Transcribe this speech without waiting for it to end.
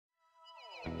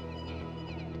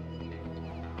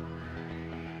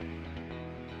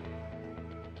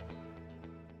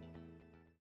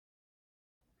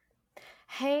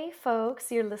Hey, folks,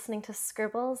 you're listening to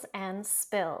Scribbles and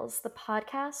Spills, the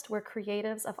podcast where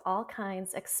creatives of all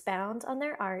kinds expound on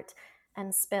their art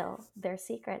and spill their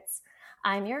secrets.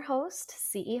 I'm your host,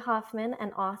 C.E. Hoffman,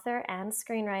 an author and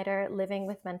screenwriter living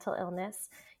with mental illness.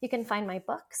 You can find my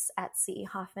books at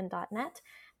cehoffman.net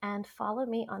and follow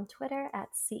me on Twitter at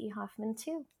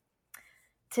cehoffman2.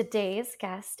 Today's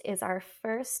guest is our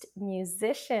first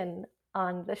musician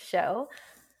on the show.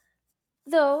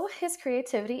 Though his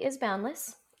creativity is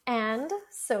boundless, and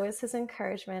so is his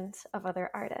encouragement of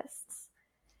other artists.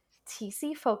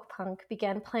 TC Folkpunk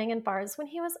began playing in bars when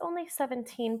he was only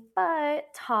 17,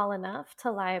 but tall enough to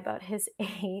lie about his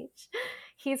age.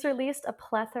 He's released a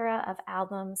plethora of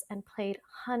albums and played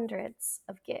hundreds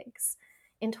of gigs.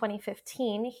 In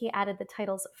 2015, he added the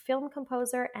titles film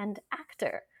composer and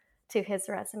actor to his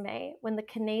resume when the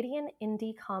Canadian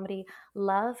indie comedy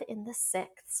Love in the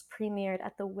Sixths premiered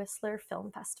at the Whistler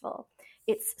Film Festival.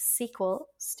 Its sequel,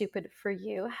 Stupid for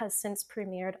You, has since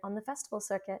premiered on the festival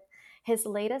circuit. His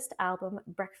latest album,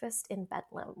 Breakfast in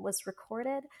Bedlam, was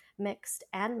recorded, mixed,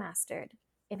 and mastered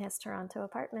in his Toronto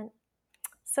apartment.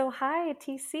 So hi,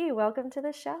 TC, welcome to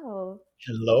the show.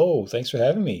 Hello, thanks for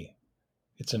having me.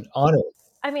 It's an honor.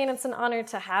 I mean, it's an honor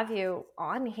to have you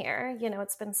on here. You know,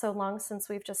 it's been so long since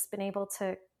we've just been able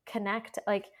to connect,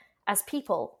 like as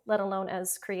people, let alone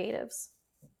as creatives.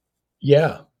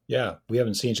 Yeah. We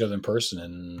haven't seen each other in person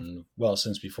in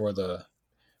since before the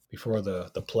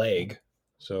plague.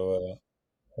 So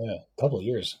yeah, a couple of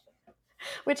years.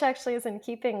 Which actually is in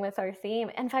keeping with our theme.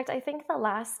 In fact, I think the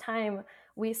last time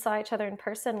we saw each other in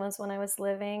person was when I was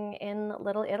living in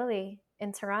Little Italy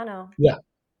in Toronto.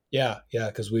 Yeah,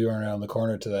 because we were around the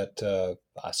corner to that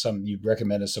some you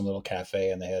recommended some little cafe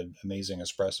and they had amazing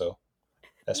espresso.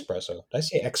 Espresso. Did I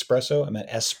say espresso? I meant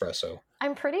espresso.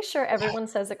 I'm pretty sure everyone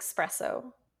says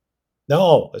espresso.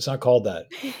 No, it's not called that.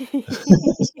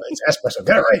 It's espresso.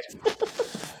 Get it right.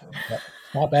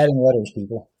 Stop adding letters,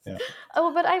 people. Yeah.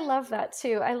 Oh, but I love that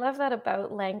too. I love that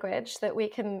about language that we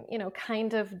can,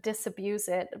 kind of disabuse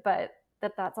it, but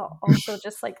that's also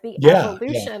just like the Yeah.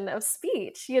 evolution of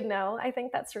speech. I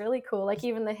think that's really cool. Like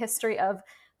even the history of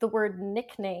the word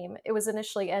nickname, it was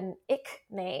initially an ick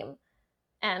name,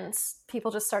 and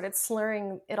people just started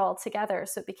slurring it all together,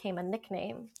 so it became a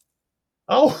nickname.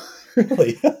 Oh,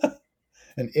 really?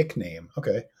 An ick name.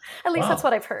 Okay. At least that's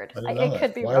Wow. what I've heard. I didn't know It that.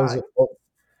 could be Why was wrong. it?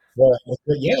 Well,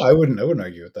 yeah, I wouldn't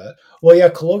argue with that. Well, yeah,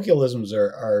 colloquialisms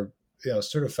are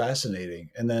sort of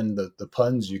fascinating, and then the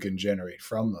puns you can generate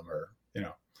from them are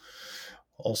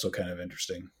also kind of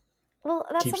interesting. Well,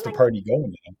 that's Keeps the something. party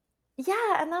going.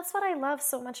 Yeah, and that's what I love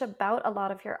so much about a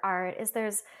lot of your art is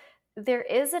there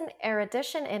is an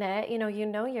erudition in it, you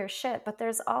know your shit, but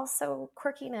there's also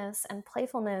quirkiness and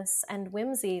playfulness and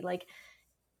whimsy. Like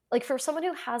for someone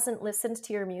who hasn't listened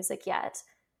to your music yet,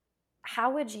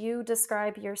 how would you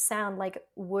describe your sound? Like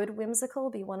would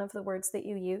whimsical be one of the words that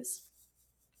you use?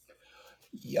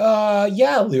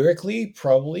 Yeah, lyrically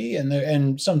probably,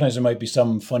 and sometimes there might be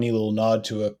some funny little nod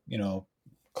to a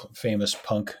famous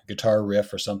punk guitar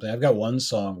riff or something. I've got one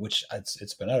song which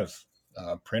it's been out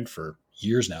of print for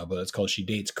years now, but it's called "She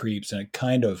Dates Creeps," and it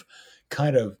kind of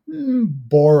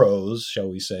borrows, shall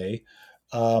we say,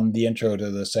 the intro to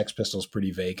the Sex Pistols,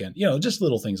 "Pretty Vacant." Just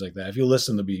little things like that. If you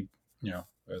listen to be,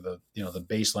 or the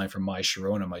bass line from My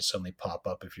Sharona might suddenly pop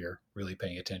up if you're really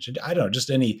paying attention. I don't know, just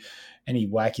any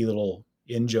wacky little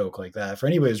in joke like that. For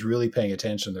anybody who's really paying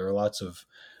attention, there are lots of,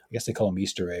 I guess they call them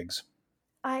Easter eggs.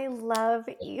 I love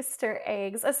Easter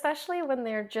eggs, especially when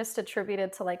they're just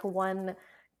attributed to like one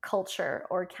culture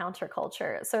or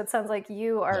counterculture. So it sounds like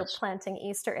you are Yes. planting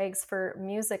Easter eggs for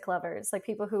music lovers, like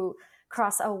people who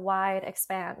cross a wide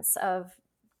expanse of Yes.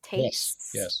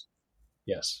 tastes. Yes.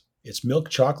 Yes. It's milk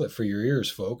chocolate for your ears,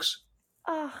 folks.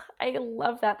 Oh, I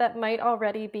love that. That might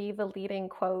already be the leading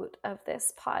quote of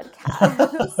this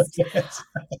podcast. Yes.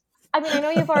 I mean, I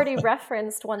know you've already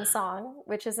referenced one song,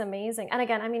 which is amazing. And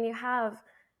again, I mean, you have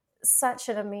such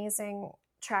an amazing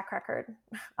track record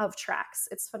of tracks.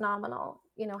 It's phenomenal,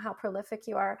 how prolific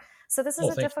you are. So this is Oh, a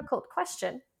thank you. difficult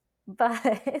question, but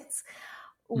Mhm.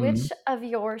 which of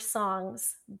your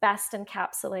songs best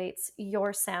encapsulates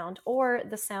your sound or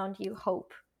the sound you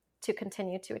hope to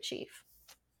continue to achieve?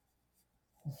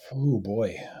 Oh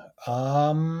boy.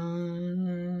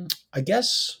 I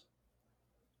guess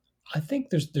I think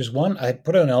there's one. I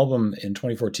put out an album in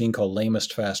 2014 called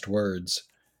Lamest Fast Words,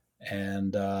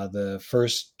 and the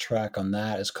first track on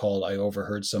that is called I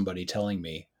Overheard Somebody Telling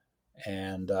Me.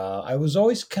 And I was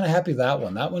always kind of happy with that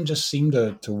one. That one just seemed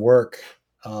to work.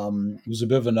 It was a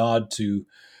bit of a nod to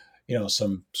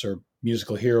some sort of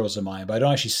musical heroes of mine, but I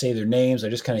don't actually say their names. I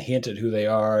just kind of hint at who they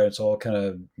are. It's all kind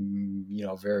of,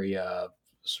 very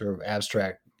sort of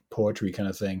abstract poetry kind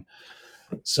of thing.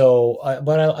 So,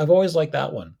 I've always liked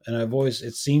that one, and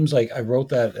it seems like I wrote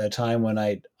that at a time when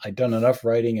I'd done enough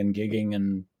writing and gigging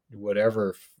and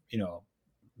whatever,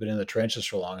 been in the trenches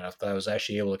for long enough that I was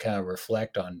actually able to kind of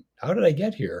reflect on how did I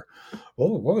get here?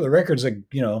 What were the records that,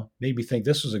 made me think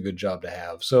this was a good job to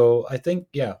have? So I think,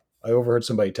 yeah, I overheard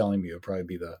somebody telling me it would probably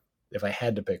be if I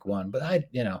had to pick one, but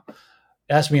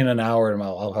ask me in an hour and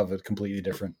I'll have a completely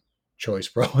different choice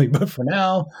probably. But for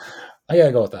now, I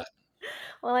gotta go with that.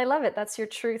 Well, I love it. That's your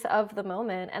truth of the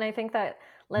moment. And I think that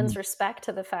lends Mm. respect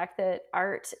to the fact that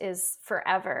art is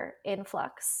forever in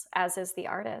flux, as is the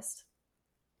artist.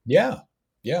 Yeah.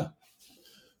 Yeah,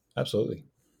 absolutely.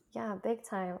 Yeah, big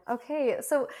time. Okay,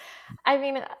 so I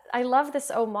mean, I love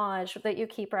this homage that you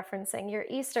keep referencing. Your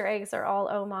Easter eggs are all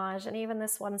homage, and even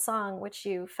this one song, which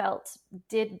you felt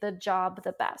did the job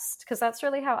the best. Because that's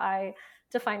really how I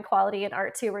define quality in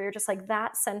art too, where you're just like,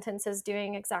 that sentence is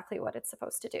doing exactly what it's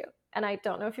supposed to do. And I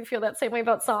don't know if you feel that same way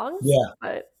about songs, Yeah.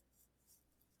 but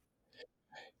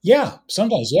Yeah,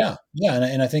 sometimes, yeah, yeah,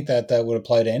 and I think that that would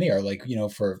apply to any art. Like,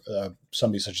 for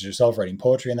somebody such as yourself writing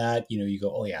poetry and that, you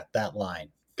go, oh yeah, that line,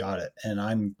 got it, and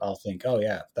I'll think, oh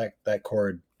yeah, that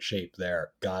chord shape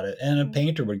there, got it, and a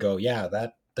painter would go, yeah,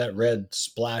 that red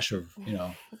splash of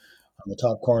on the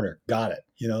top corner, got it,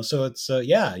 so it's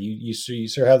yeah, you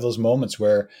sort of have those moments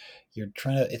where you're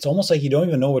trying to. It's almost like you don't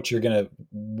even know what you're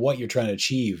trying to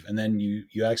achieve, and then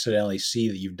you accidentally see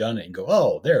that you've done it and go,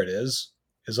 oh, there it is.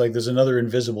 It's like there's another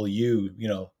invisible you,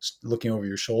 looking over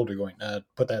your shoulder, going,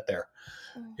 put that there.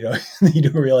 You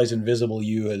don't realize invisible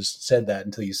you has said that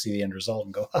until you see the end result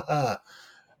and go, ha ha,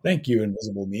 thank you,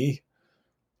 invisible me,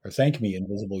 or thank me,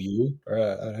 invisible you, or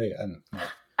hey, I don't know.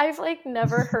 I've like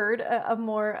never heard a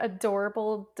more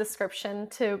adorable description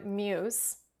to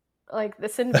Muse. Like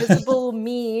this invisible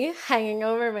me hanging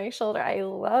over my shoulder. I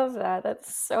love that.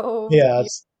 That's so Yeah,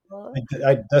 beautiful.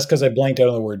 that's because I blanked out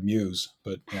on the word muse,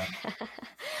 but yeah.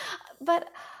 But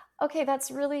okay, that's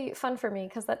really fun for me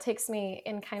because that takes me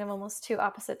in kind of almost two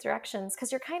opposite directions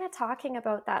because you're kind of talking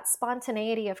about that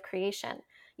spontaneity of creation,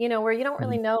 where you don't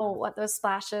really Mhm. know what those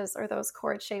splashes or those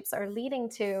chord shapes are leading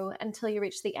to until you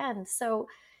reach the end. So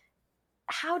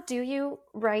how do you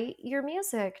write your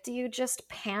music? Do you just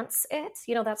pants it?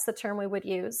 That's the term we would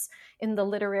use in the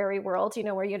literary world,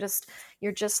 where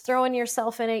you're just throwing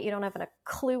yourself in it. You don't have a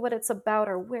clue what it's about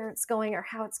or where it's going or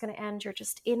how it's going to end. You're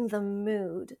just in the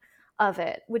mood of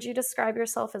it. Would you describe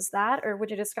yourself as that, or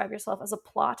would you describe yourself as a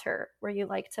plotter where you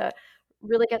like to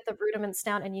really get the rudiments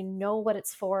down and you know what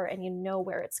it's for and you know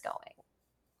where it's going?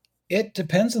 It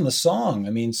depends on the song. I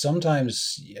mean,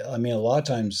 sometimes, I mean, a lot of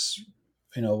times,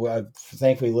 I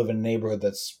thankfully live in a neighborhood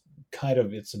that's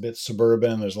it's a bit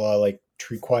suburban. There's a lot of like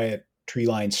quiet tree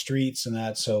lined streets and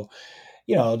that. So,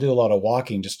 I'll do a lot of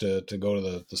walking just to go to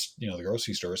the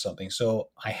grocery store or something. So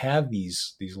I have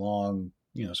these long,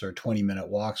 sort of 20-minute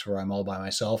walks where I'm all by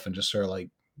myself and just sort of like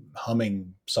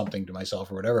humming something to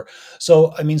myself or whatever.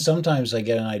 So, I mean, sometimes I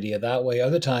get an idea that way.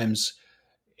 Other times,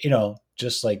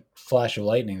 just like flash of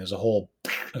lightning, there's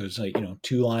like,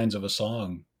 two lines of a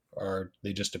song or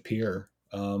they just appear.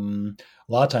 A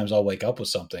lot of times I'll wake up with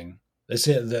something. They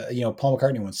say that, Paul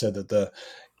McCartney once said that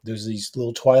there's these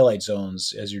little twilight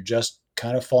zones as you're just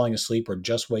kind of falling asleep or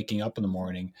just waking up in the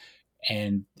morning.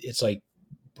 And it's like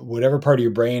whatever part of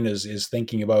your brain is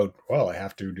thinking about, well, I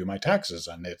have to do my taxes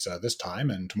and it's this time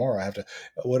and tomorrow I have to,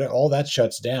 all that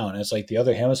shuts down. And it's like the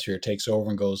other hemisphere takes over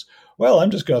and goes, well,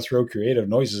 I'm just going to throw creative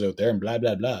noises out there and blah,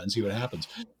 blah, blah and see what happens.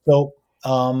 So,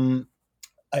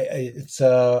 it's,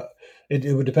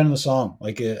 it would depend on the song.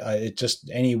 Like it just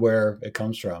anywhere it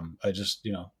comes from. I just,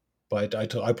 but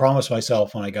I promised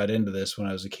myself when I got into this when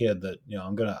I was a kid that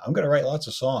I'm gonna write lots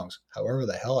of songs. However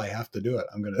the hell I have to do it,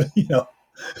 I'm gonna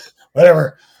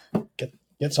whatever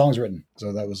get songs written.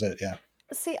 So that was it. Yeah.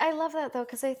 See, I love that though,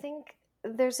 because I think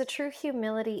there's a true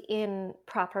humility in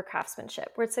proper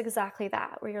craftsmanship where it's exactly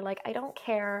that, where you're like, I don't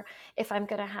care if I'm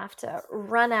going to have to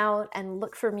run out and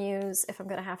look for Muse, if I'm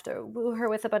going to have to woo her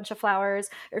with a bunch of flowers,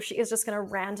 or if she is just going to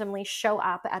randomly show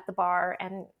up at the bar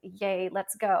and yay,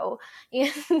 let's go.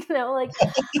 Like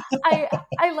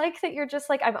I like that you're just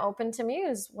like, I'm open to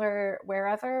Muse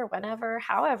wherever, whenever,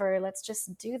 however, let's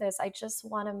just do this. I just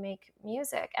want to make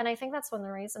music. And I think that's one of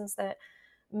the reasons that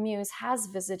Muse has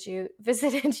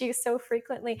visited you so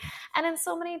frequently and in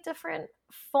so many different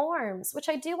forms, which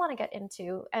I do want to get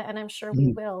into, and I'm sure we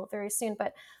Mhm. will very soon.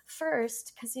 But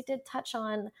first, because you did touch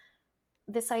on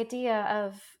this idea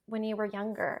of when you were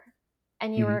younger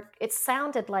and Mhm. it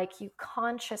sounded like you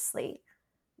consciously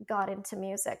got into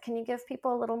music. Can you give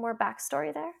people a little more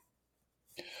backstory there?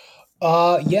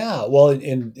 Yeah. Well,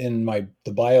 in my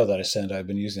the bio that I sent, I've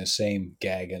been using the same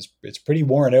gag. It's pretty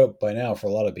worn out by now for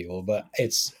a lot of people, but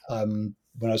it's when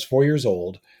I was 4 years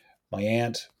old, my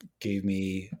aunt gave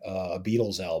me a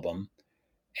Beatles album,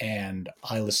 and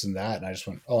I listened to that, and I just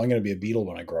went, "Oh, I'm going to be a Beatle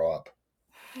when I grow up,"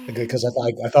 because I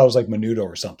thought it was like Menudo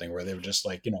or something, where they were just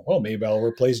like, "Oh, maybe I'll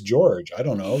replace George." I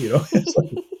don't know, It's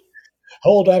like, how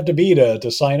old do I have to be to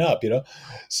sign up,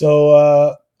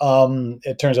 So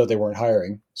it turns out they weren't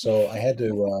hiring, so I had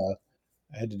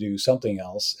to do something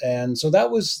else. And so that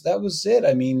was it.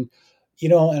 I mean,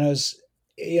 and I was,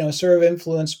 sort of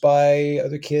influenced by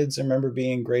other kids. I remember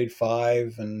being in grade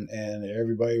 5 and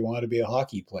everybody wanted to be a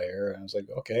hockey player. And I was like,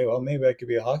 okay, well, maybe I could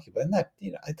be a hockey player. And that,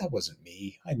 that wasn't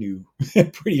me. I knew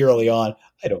pretty early on,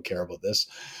 I don't care about this.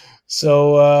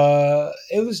 So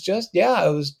it was just, yeah,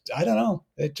 I don't know.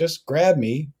 It just grabbed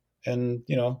me and,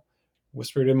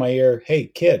 whispered in my ear, hey,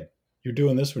 kid, you're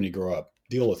doing this when you grow up.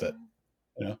 Deal with it.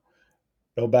 You know,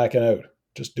 no backing out.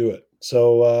 Just do it.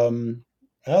 So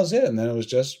that was it. And then it was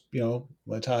just,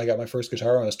 by the time I got my first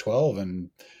guitar when I was 12, and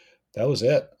that was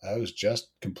it. I was just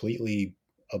completely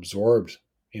absorbed,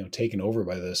 taken over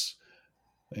by this,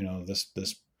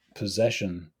 this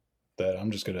possession that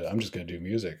I'm just gonna do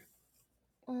music.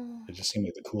 Mm. It just seemed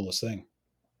like the coolest thing.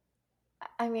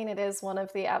 I mean, it is one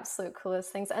of the absolute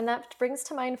coolest things. And that brings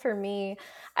to mind for me,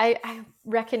 I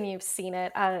reckon you've seen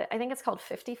it. I think it's called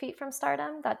 50 Feet from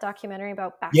Stardom, that documentary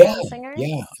about Yeah, backing singers.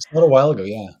 yeah. I saw it a while ago.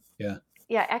 Yeah, yeah.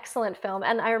 Yeah, excellent film.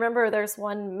 And I remember there's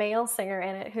one male singer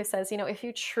in it who says, if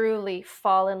you truly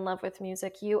fall in love with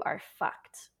music, you are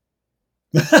fucked.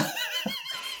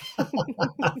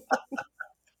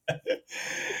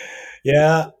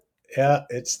 Yeah, yeah.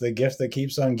 It's the gift that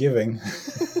keeps on giving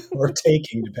or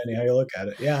taking, depending how you look at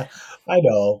it. Yeah, I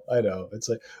know, I know. It's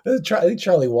like I think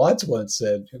Charlie Watts once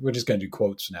said, "We're just going to do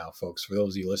quotes now, folks. For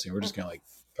those of you listening, we're just going to like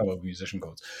come up with musician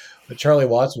quotes." But Charlie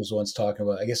Watts was once talking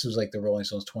about, I guess it was like the Rolling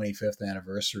Stones' 25th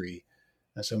anniversary,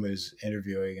 and somebody was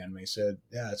interviewing him. And he said,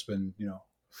 "Yeah, it's been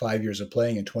 5 years of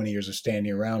playing and 20 years of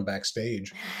standing around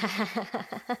backstage."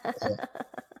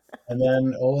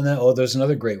 There's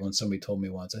another great one somebody told me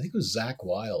once. I think it was Zach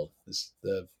Wild,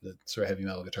 the sort of heavy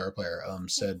metal guitar player,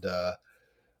 said,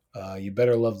 "You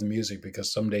better love the music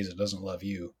because some days it doesn't love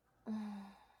you."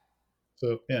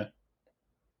 So yeah,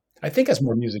 I think that's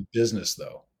more music business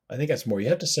though. I think that's more. You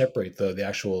have to separate the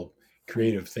actual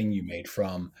creative thing you made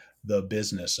from the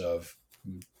business of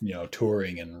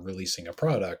touring and releasing a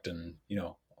product and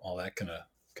all that kind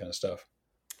of stuff.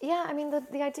 Yeah, I mean,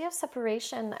 the idea of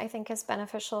separation, I think, is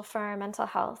beneficial for our mental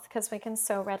health because we can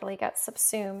so readily get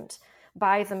subsumed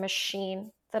by the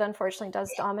machine that unfortunately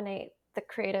does dominate the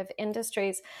creative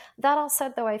industries. That all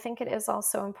said, though, I think it is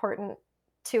also important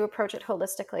to approach it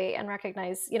holistically and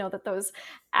recognize, that those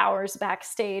hours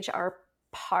backstage are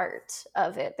part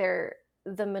of it. They're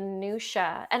the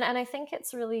minutia. And I think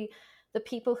it's really the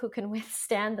people who can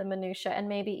withstand the minutia and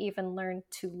maybe even learn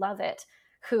to love it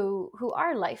who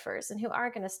are lifers and who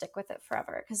are going to stick with it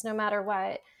forever, because no matter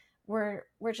what, we're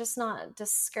just not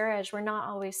discouraged. We're not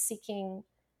always seeking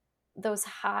those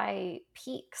high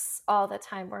peaks all the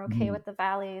time. We're okay Mhm. with the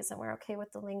valleys, and we're okay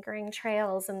with the lingering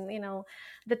trails, and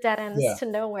the dead ends Yeah. to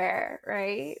nowhere,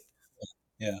 right?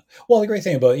 Yeah. Well, the great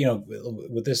thing about,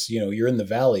 with this, you're in the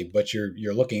valley, but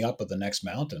you're looking up at the next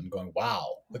mountain going,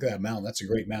 wow, look at that mountain. That's a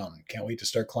great mountain. Can't wait to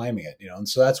start climbing it, And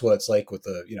so that's what it's like with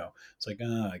it's like,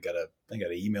 I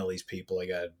gotta email these people. I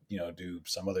gotta, do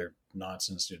some other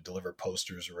nonsense to deliver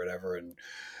posters or whatever. And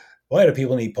why do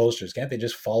people need posters? Can't they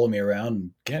just follow me around?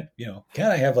 And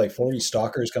can't I have like 40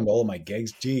 stalkers come to all of my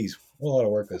gigs? Geez, what a lot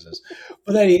of work this is.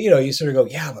 But then, you sort of go,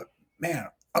 yeah, but man,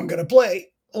 I'm going to play.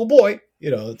 Oh boy,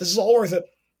 this is all worth it.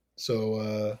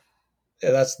 So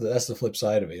yeah, that's the flip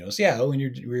side of it. So yeah, when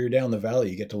you're down the valley,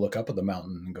 you get to look up at the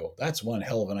mountain and go, "That's one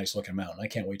hell of a nice looking mountain. I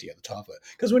can't wait to get to the top of it."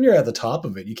 Because when you're at the top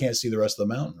of it, you can't see the rest of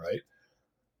the mountain, right?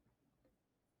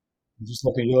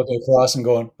 You're looking across and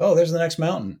going, "Oh, there's the next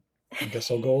mountain. I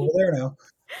guess I'll go over there now."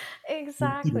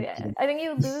 Exactly. I think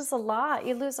you lose a lot.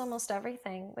 You lose almost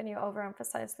everything when you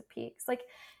overemphasize the peaks. Like,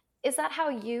 is that how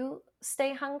you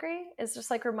stay hungry? Is just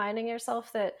like reminding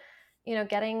yourself that,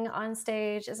 getting on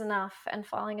stage is enough and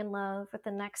falling in love with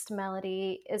the next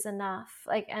melody is enough?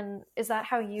 Like, and is that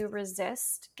how you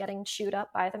resist getting chewed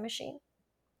up by the machine?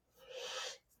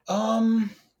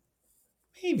 Um,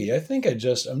 Maybe.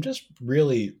 I'm just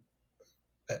really,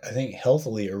 I think,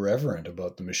 healthily irreverent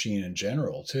about the machine in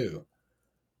general too.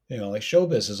 Like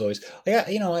showbiz is always like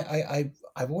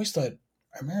I've always thought.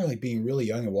 I remember like being really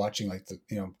young and watching like the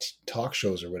talk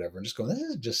shows or whatever, and just going, this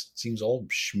is just seems all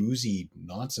schmoozy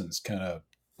nonsense kind of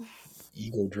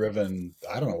ego driven.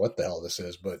 I don't know what the hell this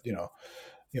is, but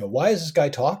why is this guy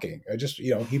talking? I just,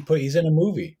 he's in a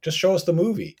movie. Just show us the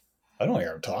movie. I don't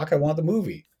hear him talk. I want the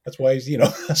movie. That's why he's,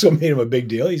 that's what made him a big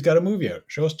deal. He's got a movie out.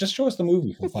 Just show us the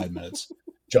movie for 5 minutes,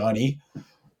 Johnny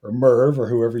or Merv or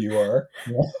whoever you are.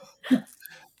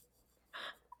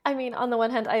 I mean, on the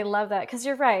one hand, I love that because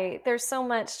you're right. There's so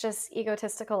much just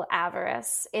egotistical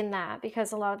avarice in that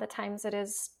because a lot of the times it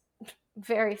is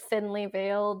very thinly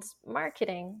veiled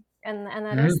marketing. And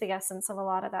that is Mhm. the essence of a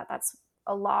lot of that. That's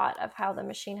a lot of how the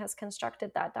machine has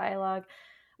constructed that dialogue.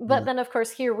 But Yeah. then, of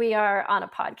course, here we are on a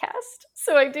podcast.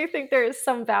 So I do think there is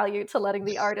some value to letting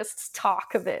the artists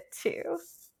talk a bit too.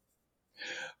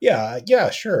 Yeah,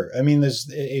 sure. I mean, there's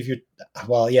if you're,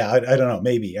 well, yeah, I don't know,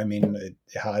 maybe. I mean,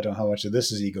 I don't know how much of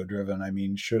this is ego driven. I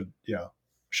mean, should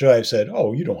I have said,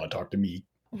 "Oh, you don't want to talk to me?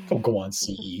 Go on,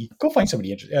 CE. Go find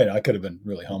somebody interesting." I could have been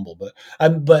really humble, but I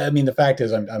mean, the fact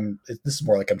is, this is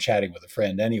more like I'm chatting with a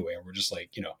friend anyway, and we're just like,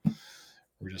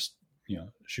 we're just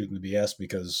shooting the BS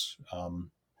because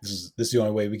this is the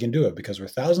only way we can do it because we're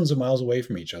thousands of miles away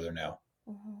from each other now.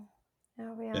 Mhm.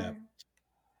 Yeah, we Yeah, are.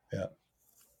 yeah.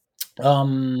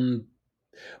 Um,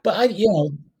 But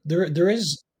there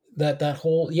is that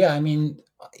whole, yeah. I mean,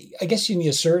 I guess you need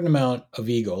a certain amount of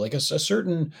ego, like a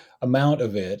certain amount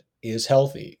of it is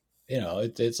healthy.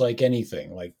 It's like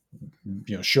anything, like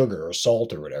sugar or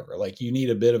salt or whatever. Like you need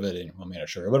a bit of it in, well, maybe not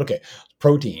sugar, but okay,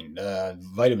 protein,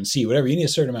 vitamin C, whatever. You need a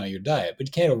certain amount of your diet, but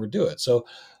you can't overdo it. So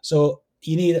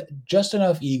you need just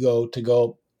enough ego to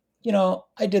go,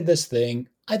 I did this thing.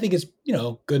 I think it's,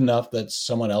 good enough that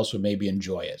someone else would maybe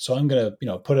enjoy it. So I'm going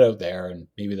to, put it out there and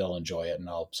maybe they'll enjoy it and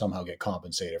I'll somehow get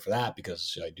compensated for that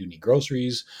because I do need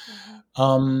groceries. Mhm.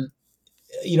 Um,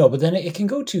 but then it can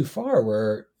go too far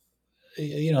where,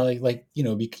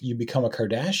 you become a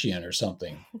Kardashian or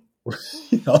something.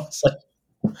 It's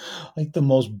like the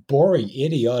most boring,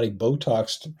 idiotic,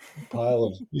 Botoxed pile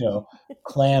of,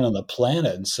 clan on the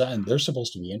planet, and they're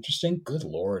supposed to be interesting. Good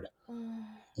Lord. Mm.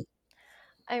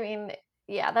 I mean,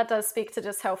 yeah, that does speak to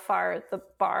just how far the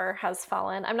bar has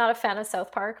fallen. I'm not a fan of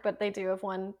South Park, but they do have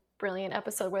one brilliant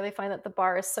episode where they find that the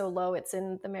bar is so low it's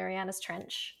in the Marianas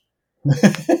Trench.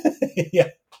 Yeah,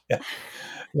 yeah, yeah,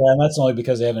 and that's only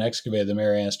because they haven't excavated the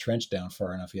Marianas Trench down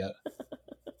far enough yet.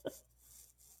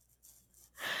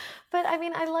 But I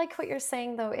mean, I like what you're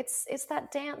saying though. It's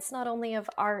that dance not only of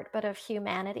art but of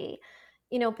humanity.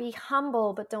 Be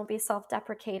humble but don't be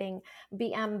self-deprecating.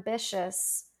 Be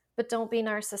ambitious but don't be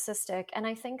narcissistic. And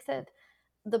I think that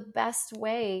the best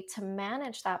way to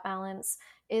manage that balance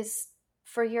is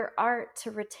for your art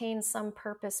to retain some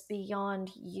purpose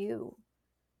beyond you.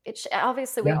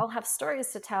 Obviously we Yeah. all have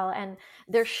stories to tell, and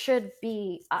there should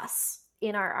be us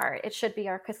in our art. It should be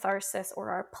our catharsis or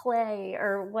our play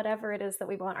or whatever it is that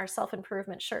we want, our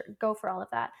self-improvement. Sure, go for all of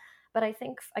that. But I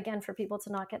think, again, for people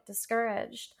to not get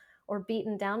discouraged or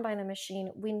beaten down by the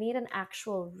machine, we need an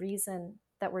actual reason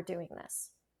that we're doing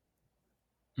this.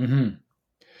 Hmm.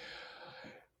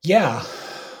 Yeah,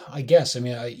 I guess. I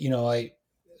mean,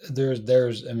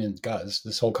 there's, I mean, God,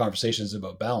 this whole conversation is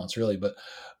about balance, really, but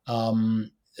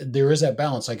there is that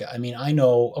balance. Like, I mean, I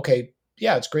know, okay,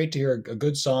 yeah, it's great to hear a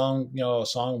good song. A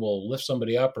song will lift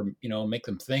somebody up, or make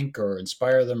them think, or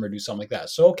inspire them, or do something like that.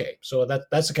 So, okay, so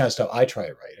that's the kind of stuff I try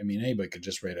to write. I mean, anybody could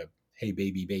just write a "Hey,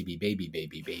 baby, baby, baby,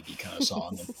 baby, baby" kind of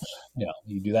song, and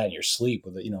you do that in your sleep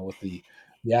with it, with the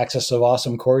access of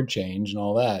awesome chord change and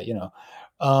all that.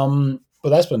 But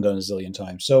that's been done a zillion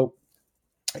times. So,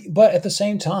 but at the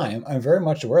same time, I'm very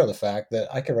much aware of the fact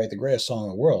that I could write the greatest song in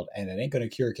the world and it ain't going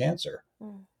to cure cancer.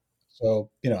 Mm.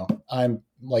 So, I'm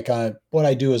like, what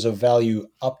I do is of value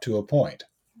up to a point,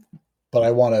 but I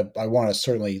want to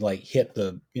certainly like hit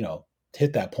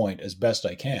that point as best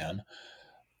I can.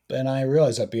 And I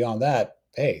realize that beyond that,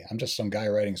 hey, I'm just some guy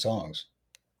writing songs.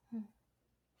 Mm.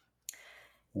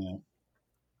 You know?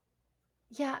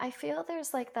 Yeah, I feel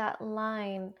there's like that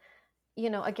line,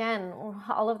 again,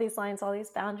 all of these lines, all these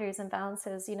boundaries and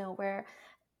balances, where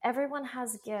everyone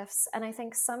has gifts. And I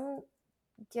think some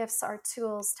gifts are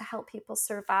tools to help people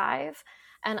survive,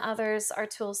 and others are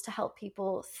tools to help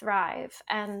people thrive.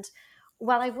 And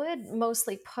while I would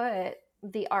mostly put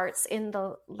the arts in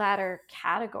the latter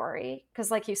category,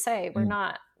 because, like you say, we're Mm.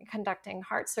 not conducting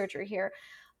heart surgery here.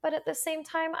 But at the same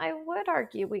time, I would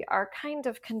argue we are kind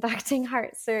of conducting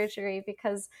heart surgery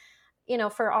because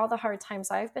for all the hard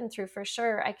times I've been through, for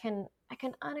sure, I can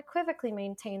unequivocally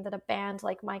maintain that a band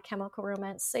like My Chemical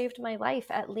Romance saved my life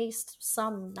at least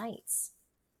some nights.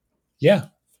 Yeah.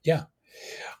 Yeah.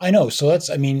 I know. So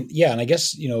I mean, yeah. And I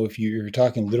guess, if you're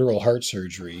talking literal heart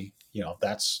surgery,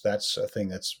 that's a thing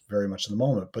that's very much in the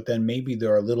moment. But then maybe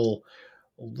there are little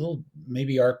little,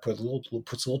 maybe art puts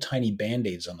little tiny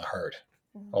band-aids on the heart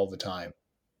Mm. all the time,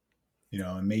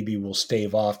 and maybe we'll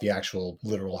stave off the actual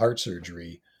literal heart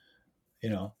surgery, you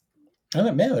know.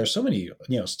 And man, there's so many,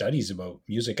 studies about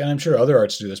music, and I'm sure other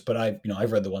arts do this, but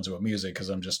I've read the ones about music because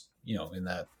I'm just, in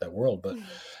that world. But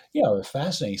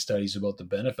fascinating studies about the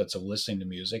benefits of listening to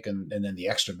music, and then the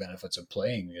extra benefits of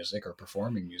playing music or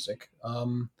performing music.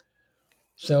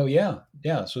 So yeah.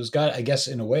 So it's got, I guess,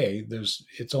 in a way,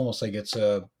 it's almost like it's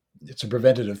a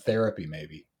preventative therapy,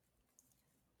 maybe.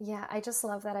 Yeah, I just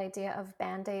love that idea of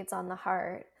band-aids on the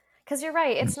heart. Because you're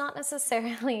right, it's not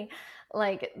necessarily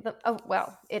like oh,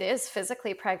 well, it is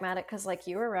physically pragmatic because like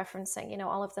you were referencing,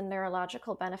 all of the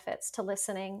neurological benefits to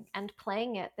listening and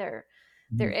playing it. There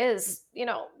Mhm. is,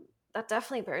 that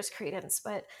definitely bears credence.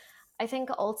 But I think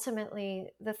ultimately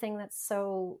the thing that's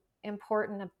so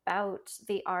important about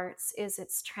the arts is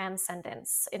its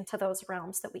transcendence into those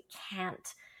realms that we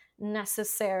can't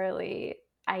necessarily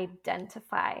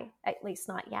identify, at least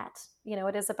not yet.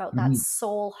 It is about that Mhm.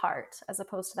 soul heart as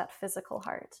opposed to that physical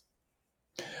heart.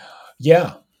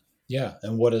 Yeah, yeah.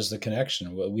 And what is the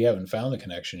connection? Well, we haven't found the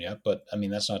connection yet, but I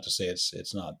mean, that's not to say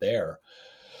it's not there.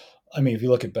 I mean, if you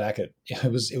look at back at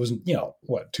it was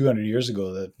what, 200 years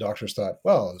ago that doctors thought,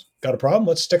 well, got a problem?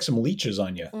 Let's stick some leeches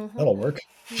on you. Mm-hmm. That'll work.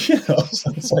 So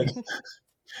it's like,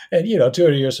 and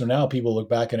 200 years from now, people look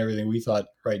back at everything we thought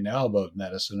right now about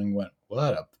medicine and went,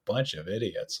 what a bunch of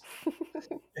idiots.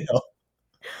 You know?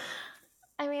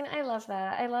 I mean, I love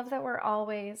that. I love that we're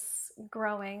always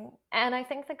growing. And I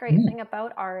think the great Mm, thing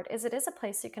about art is it is a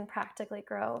place you can practically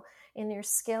grow in your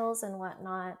skills and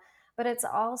whatnot. But it's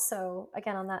also,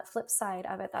 again, on that flip side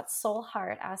of it, that soul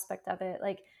heart aspect of it,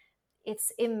 like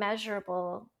it's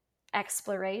immeasurable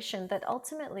exploration that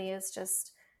ultimately is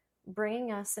just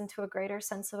bringing us into a greater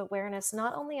sense of awareness,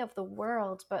 not only of the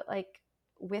world, but like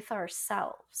with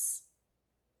ourselves.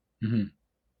 mhm.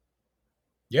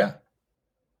 Yeah,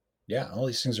 yeah. All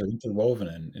these things are interwoven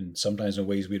and sometimes in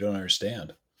ways we don't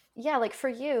understand. Yeah, like for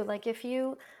you, like if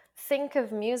you think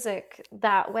of music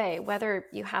that way, whether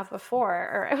you have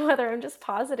before or whether I'm just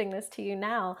positing this to you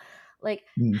now, like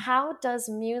Mm. how does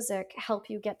music help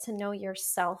you get to know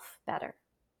yourself better?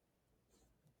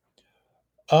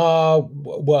 My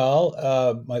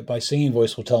singing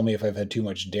voice will tell me if I've had too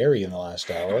much dairy in the last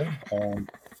hour.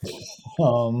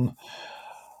 Um,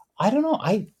 I don't know.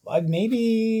 I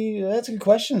maybe that's a good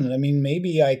question. I mean,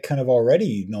 maybe I kind of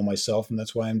already know myself, and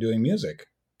that's why I'm doing music.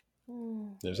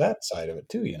 Hmm. There's that side of it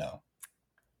too.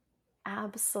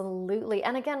 Absolutely.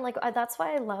 And again, like that's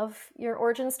why I love your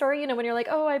origin story. When you're like,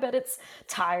 oh, I bet it's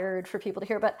tired for people to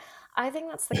hear. But I think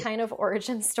that's the kind of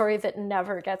origin story that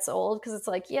never gets old because it's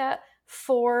like, yeah,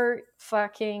 4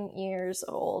 fucking years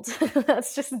old.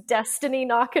 That's just destiny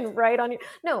knocking right on your.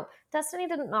 No, Destiny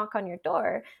didn't knock on your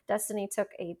door. Destiny took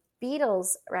a Beatles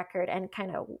record and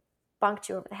kind of bunked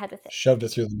you over the head with it. Shoved it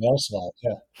through the mail slot.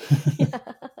 Yeah, Yeah.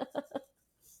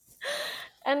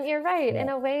 And you're right. yeah. In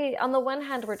a way, on the one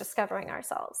hand, we're discovering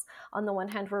ourselves. On the one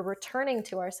hand, we're returning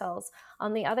to ourselves.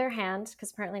 On the other hand,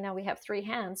 because apparently now we have 3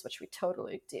 hands, which we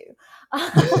totally do.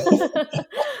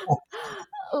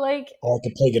 Like, Oh, I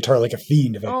could play guitar like a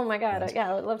fiend if I. oh my God. Yeah,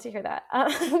 I would love to hear that.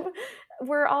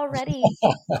 We're already,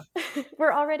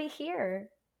 we're already here.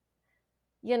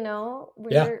 Yeah,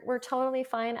 We're totally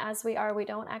fine as we are. We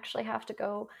don't actually have to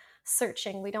go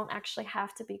searching. We don't actually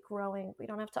have to be growing. We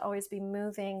don't have to always be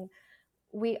moving.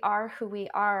 We are who we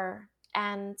are,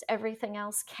 and everything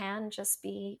else can just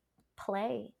be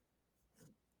play.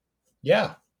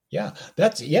 yeah, yeah.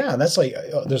 That's like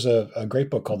there's a great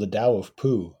book called The Tao of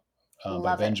Pooh by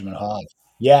Love it. Benjamin Hogg.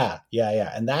 Yeah,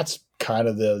 and that's kind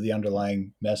of the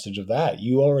underlying message of that.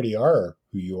 You already are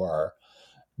who you are.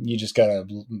 You just gotta,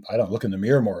 I don't look in the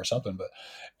mirror more or something. But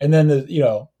and then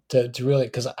to really,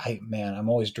 because I'm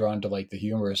always drawn to like the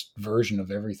humorous version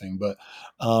of everything. But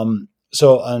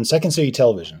so on Second City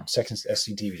Television, Second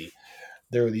SCTV,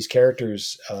 there were these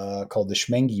characters called the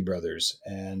Schmengi brothers,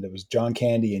 and it was John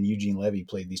Candy and Eugene Levy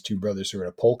played these two brothers who were in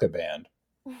a polka band,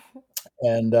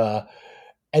 and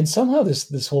and somehow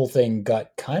this whole thing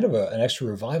got kind of an extra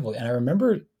revival. And I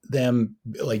remember them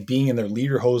like being in their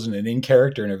lederhosen and in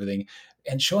character and everything,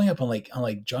 and showing up on like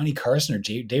Johnny Carson or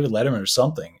David Letterman or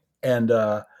something, and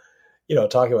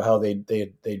talking about how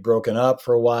they'd broken up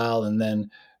for a while, and then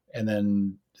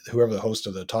whoever the host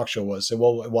of the talk show was said,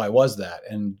 well, why was that?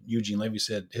 And Eugene Levy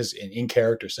said, his in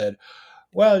character said,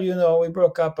 well, we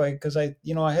broke up because I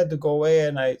had to go away,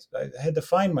 and I had to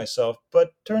find myself,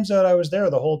 but turns out I was there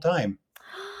the whole time.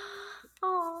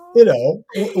 Aww.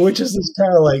 Which is this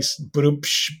kind of like,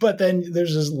 but then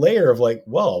there's this layer of like,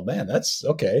 well, man, that's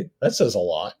okay. That says a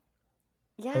lot.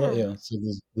 Yeah. So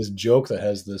this joke that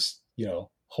has this,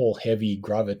 whole heavy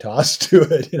gravitas to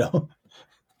it,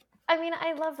 I mean,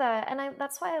 I love that. And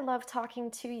that's why I love talking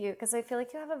to you because I feel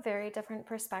like you have a very different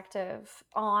perspective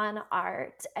on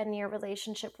art and your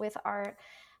relationship with art.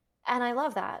 And I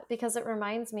love that because it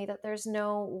reminds me that there's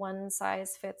no one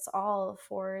size fits all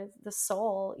for the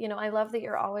soul. I love that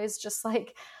you're always just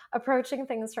like approaching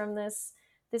things from this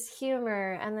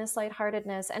humor and this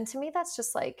lightheartedness. And to me that's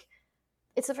just like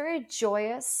it's a very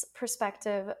joyous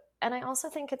perspective, and I also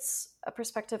think it's a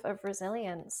perspective of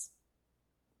resilience.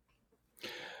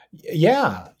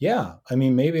 Yeah, yeah. I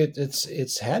mean, maybe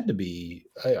it's had to be.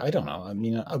 I don't know. I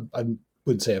mean, I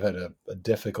wouldn't say I've had a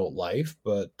difficult life,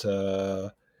 but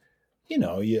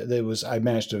yeah, there was. I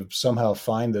managed to somehow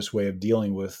find this way of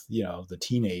dealing with the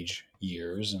teenage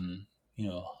years and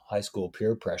high school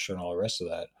peer pressure and all the rest of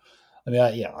that. I mean,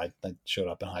 I showed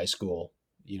up in high school,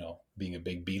 being a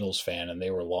big Beatles fan, and they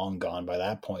were long gone by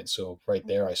that point. So right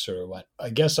there, I sort of went, I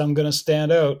guess I'm going to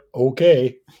stand out.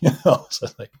 Okay, so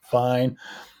it's like fine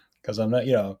because I'm not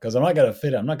going to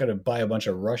fit in. I'm not going to buy a bunch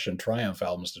of Russian Triumph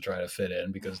albums to try to fit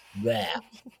in because that.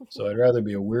 So I'd rather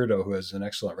be a weirdo who has an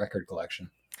excellent record collection.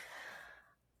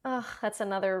 Oh, that's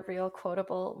another real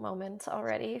quotable moment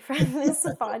already from this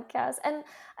podcast. And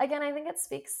again, I think it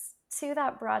speaks to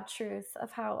that broad truth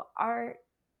of how art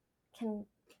can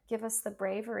give us the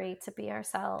bravery to be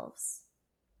ourselves.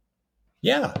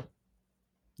 Yeah,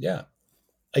 yeah.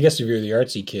 I guess if you're the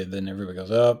artsy kid, then everybody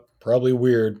goes, "Oh, probably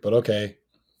weird, but okay,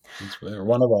 they're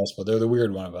one of us, but they're the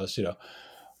weird one of us."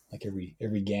 Like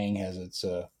every gang has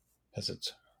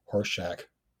its horse shack.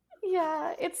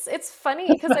 Yeah, it's funny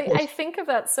because I think of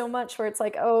that so much where it's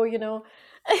like, oh,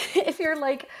 if you're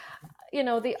like,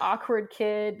 the awkward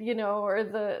kid, or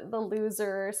the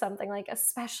loser or something, like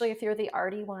especially if you're the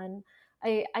arty one.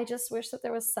 I just wish that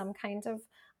there was some kind of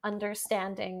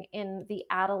understanding in the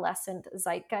adolescent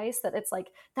zeitgeist that it's like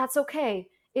that's okay.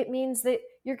 It means that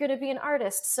you're going to be an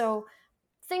artist. So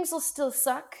things will still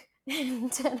suck in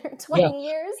 10 or Yeah, 20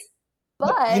 years,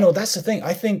 but but that's the thing.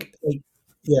 I think, like,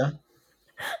 yeah,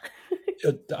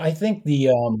 I think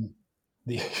the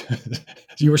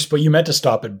you meant to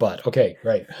stop it, but okay,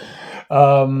 right.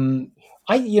 Um,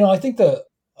 I think the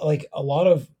like a lot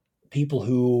of people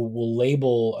who will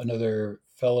label another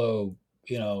fellow,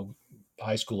 you know,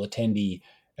 high school attendee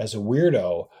as a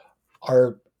weirdo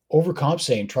are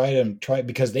overcompensating, try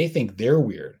because they think they're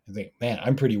weird. They think, man,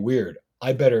 I'm pretty weird.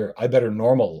 I better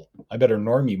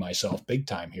normie myself big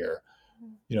time here,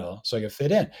 so I can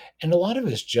fit in. And a lot of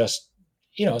it's just,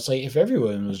 it's like if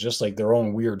everyone was just like their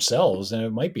own weird selves, then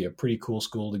it might be a pretty cool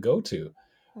school to go to.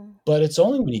 But it's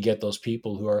only when you get those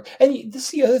people who are, and this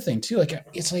is the other thing too. Like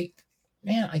it's like,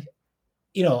 man,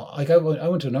 like I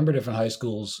went to a number of different high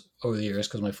schools over the years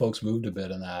because my folks moved a bit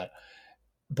and that.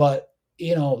 But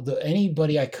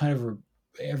anybody I kind of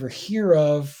ever hear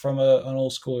of from an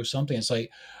old school or something, it's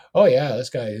like, oh yeah, this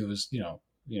guy who was,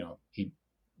 he,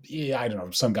 yeah, I don't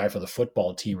know, some guy for the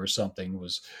football team or something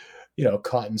was,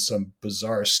 caught in some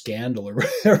bizarre scandal or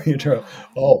whatever.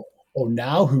 Oh,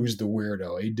 now who's the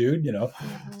weirdo, dude?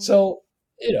 Mhm. So,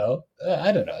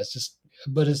 I don't know. It's just,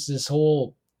 but it's this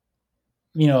whole,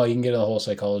 you can get into the whole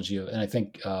psychology of, and I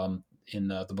think in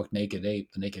the book Naked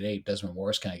Ape, the Naked Ape, Desmond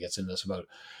Morris kind of gets into this about,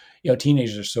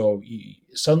 teenagers are so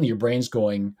suddenly your brain's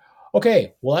going,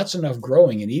 okay, well, that's enough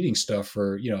growing and eating stuff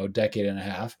for, a decade and a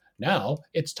half. Now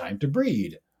it's time to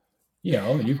breed,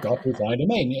 and you've got to find a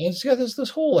mate. And it's got this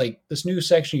whole like this new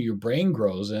section of your brain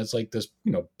grows, and it's like this,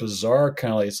 bizarre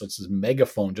kind of like it's this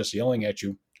megaphone just yelling at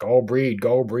you, go breed,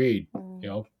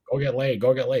 Mm. go get laid,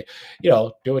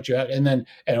 do what you have. And then,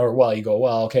 or well, you go,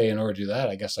 well, okay, in order to do that,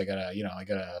 I guess I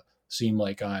gotta seem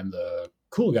like I'm the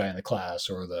cool guy in the class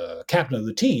or the captain of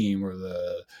the team or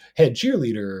the head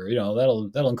cheerleader,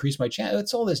 that'll increase my chance.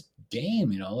 It's all this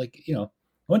game, like,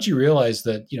 once you realize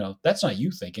that, that's not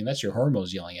you thinking, that's your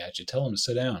hormones yelling at you, tell them to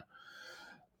sit down.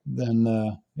 Then,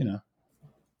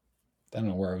 I don't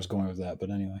know where I was going with that, but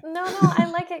anyway. No, I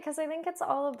like it because I think it's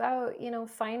all about,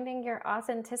 finding your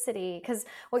authenticity. Because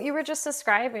what you were just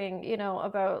describing,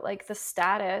 about like the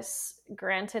status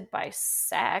granted by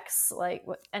sex, like,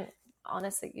 and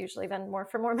honestly, usually then more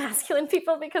for more masculine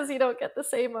people because you don't get the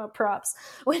same props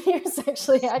when you're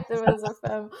sexually active as a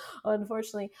femme,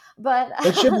 unfortunately. But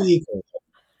It should be equal.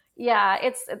 yeah,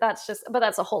 but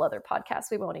that's a whole other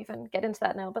podcast. We won't even get into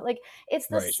that now. But like Right. it's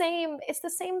the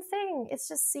same thing. It's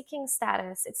just seeking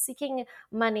status, it's seeking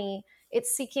money, it's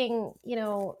seeking,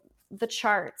 the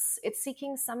charts, it's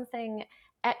seeking something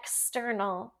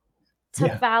external to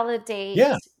Yeah. validate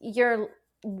Yeah. your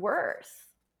worth.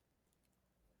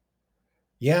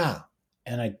 Yeah.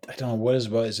 I don't know what is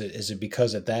about. Is it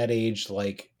because at that age,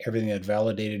 like everything that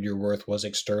validated your worth was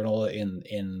external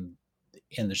in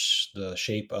the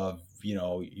shape of,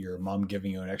 your mom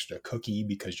giving you an extra cookie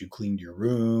because you cleaned your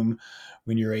room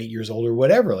when you're 8 years old or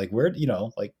whatever, like where,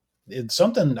 like it's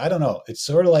something, I don't know. It's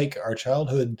sort of like our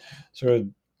childhood sort of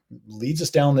leads us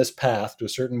down this path to a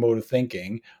certain mode of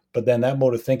thinking, but then that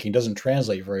mode of thinking doesn't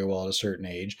translate very well at a certain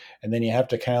age. And then you have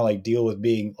to kind of like deal with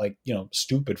being like,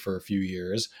 stupid for a few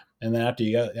years. And then after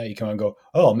you come and go,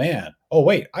 oh man, oh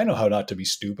wait, I know how not to be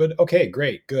stupid. Okay,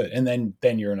 great, good. And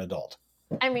then you're an adult.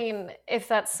 I mean, if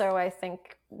that's so, I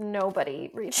think nobody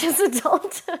reaches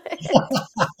adulthood.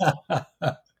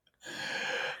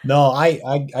 No,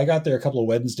 I got there a couple of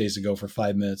Wednesdays ago for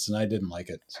 5 minutes and I didn't like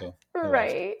it, so I left.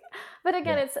 Right. But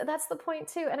again, Yeah. that's the point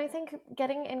too. And I think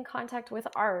getting in contact with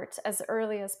art as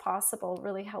early as possible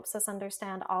really helps us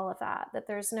understand all of that, that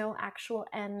there's no actual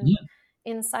end Yeah.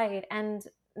 in sight, and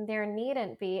there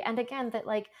needn't be. And again, that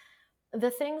like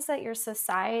the things that your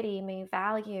society may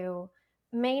value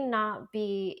may not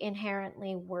be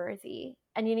inherently worthy.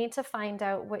 And you need to find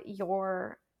out what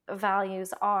your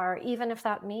values are, even if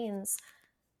that means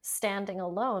standing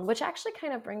alone, which actually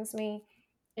kind of brings me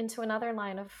into another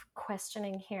line of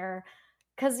questioning here.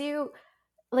 Because you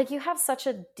have such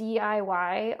a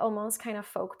DIY, almost kind of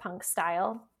folk punk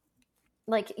style.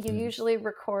 Like you Mm. usually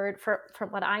record, from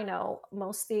what I know,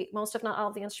 most if not all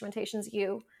of the instrumentations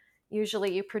you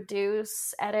usually you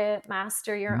produce, edit,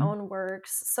 master your Mm. own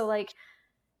works. So like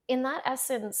in that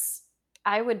essence,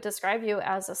 I would describe you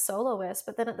as a soloist,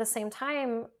 but then at the same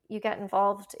time, you get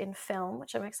involved in film,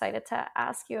 which I'm excited to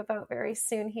ask you about very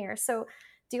soon here. So,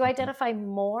 do you Okay. identify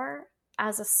more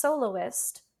as a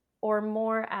soloist or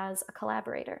more as a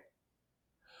collaborator?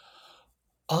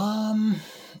 Um,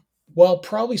 well,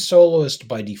 probably soloist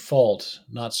by default,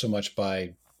 not so much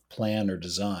by plan or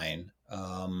design.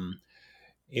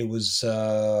 It was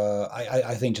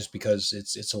I think just because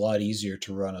it's a lot easier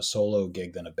to run a solo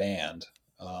gig than a band.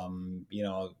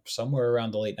 Somewhere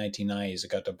around the late 1990s,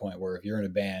 it got to a point where if you're in a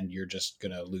band, you're just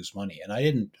gonna lose money. And I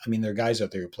didn't. I mean, there are guys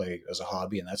out there who play as a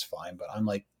hobby, and that's fine. But I'm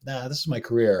like, nah, this is my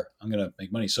career. I'm gonna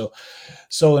make money. So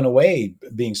in a way,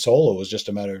 being solo was just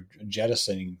a matter of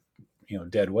jettisoning,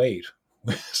 dead weight.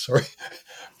 Sorry,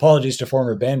 apologies to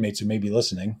former bandmates who may be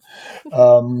listening.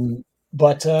 Um,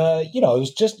 but it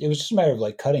was just a matter of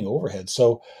like cutting overhead.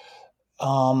 So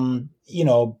being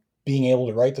able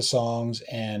to write the songs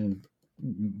and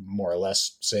more or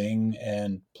less sing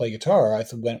and play guitar, I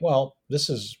went, well, this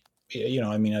is,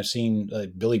 I mean, I've seen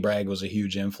Billy Bragg was a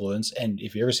huge influence. And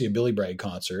if you ever see a Billy Bragg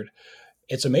concert,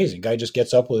 it's amazing. Guy just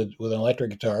gets up with an electric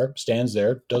guitar, stands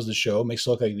there, does the show, makes it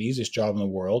look like the easiest job in the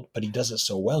world, but he does it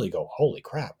so well. You go, holy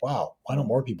crap, wow, why don't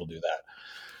more people do that?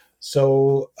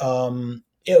 So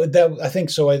I think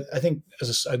so. I think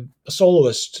as a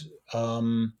soloist,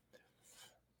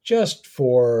 just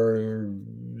for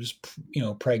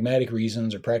pragmatic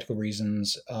reasons or practical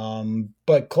reasons,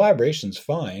 but collaboration's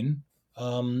fine.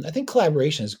 I think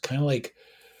collaboration is kind of like,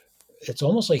 it's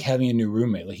almost like having a new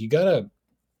roommate. Like you gotta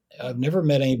I've never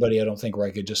met anybody, I don't think, where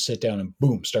I could just sit down and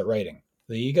boom, start writing.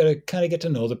 You got to kind of get to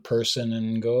know the person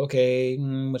and go, okay,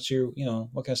 what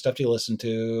kind of stuff do you listen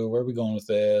to? Where are we going with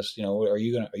this? Are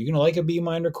you gonna like a B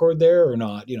minor chord there or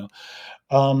not?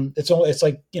 It's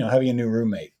like having a new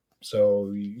roommate.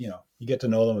 So you get to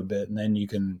know them a bit, and then you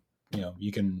can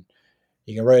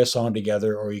write a song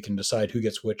together, or you can decide who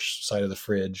gets which side of the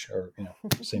fridge, or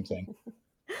same thing.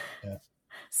 Yeah.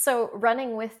 So,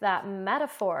 running with that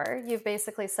metaphor, you've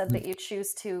basically said Mm. that you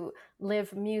choose to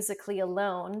live musically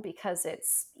alone because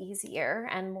it's easier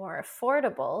and more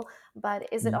affordable. But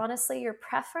is it Mm. honestly your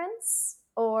preference,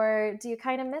 or do you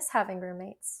kind of miss having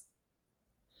roommates?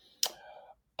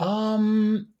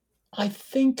 Um, I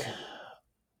think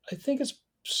I think it's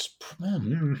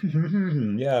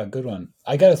yeah, good one.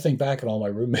 I got to think back on all my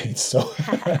roommates. So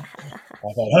I've had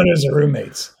hundreds of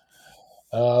roommates.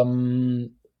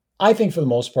 Um, I think for the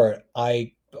most part,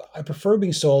 I prefer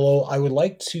being solo. I would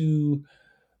like to.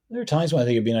 There are times when I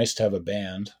think it'd be nice to have a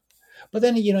band, but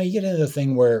then you get into the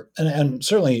thing where, and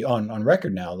certainly on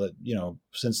record now that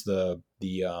since the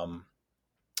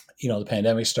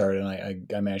pandemic started, and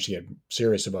I managed to get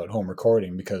serious about home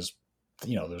recording because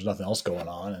there's nothing else going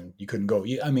on, and you couldn't go.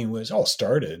 I mean, it was all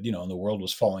started, and the world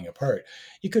was falling apart.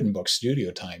 You couldn't book studio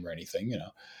time or anything.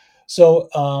 So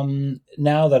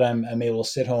now that I'm able to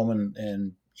sit home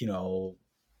and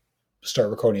start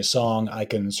recording a song, I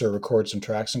can sort of record some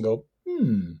tracks and go,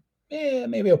 yeah,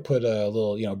 maybe I'll put a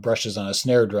little, brushes on a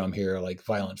snare drum here, like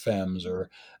Violent Femmes, or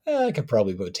I could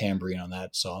probably put a tambourine on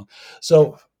that song.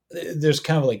 So there's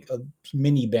kind of like a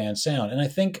mini band sound, and I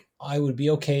think I would be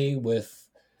okay with,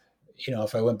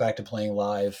 if I went back to playing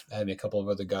live, having a couple of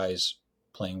other guys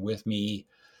playing with me,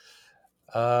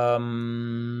 I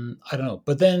don't know.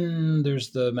 But then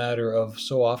there's the matter of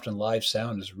so often live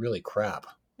sound is really crap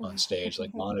on stage.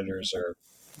 Like monitors are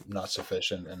not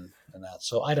sufficient and that.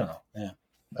 So I don't know. Yeah.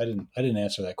 I didn't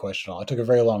answer that question at all. I took a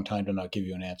very long time to not give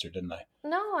you an answer, didn't I?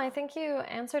 No, I think you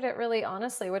answered it really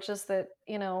honestly, which is that,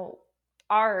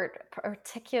 art,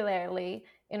 particularly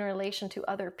in relation to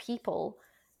other people,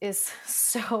 is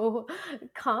so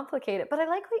complicated. But I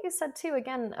like what you said too,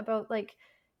 again, about like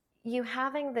you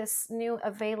having this new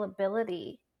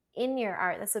availability in your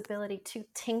art, this ability to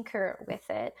tinker with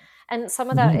it. And some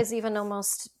of that Mhm. is even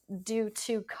almost due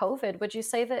to COVID. Would you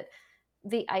say that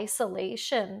the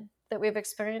isolation that we've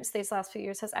experienced these last few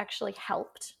years has actually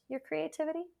helped your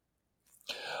creativity?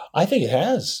 I think it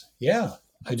has. Yeah,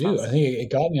 I That's do. I awesome. think it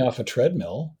got me off a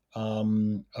treadmill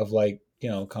of like,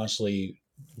 constantly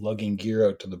lugging gear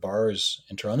out to the bars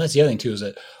in Toronto. And that's the other thing too, is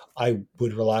that I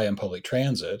would rely on public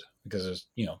transit because it's,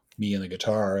 me and the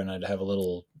guitar, and I'd have a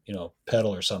little,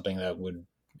 pedal or something that would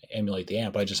emulate the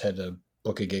amp. I just had to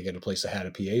book a gig at a place that had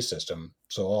a PA system.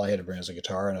 So all I had to bring was a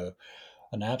guitar and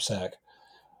a knapsack.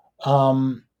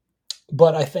 Um,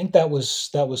 but I think that was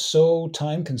so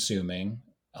time consuming.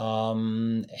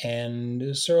 And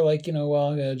it's sort of like,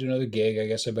 well, I gotta do another gig. I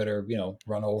guess I better,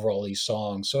 run over all these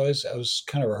songs. So I was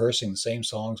kind of rehearsing the same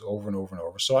songs over and over and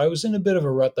over. So I was in a bit of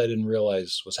a rut that I didn't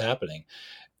realize was happening.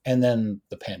 And then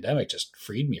the pandemic just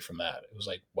freed me from that. It was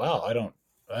like, wow,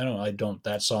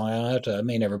 that song. I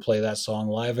may never play that song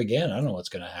live again. I don't know what's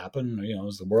going to happen.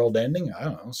 Is the world ending? I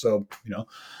don't know. So,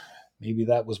 maybe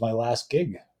that was my last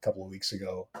gig a couple of weeks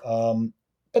ago.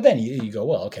 But then you go,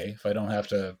 well, okay, if I don't have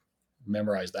to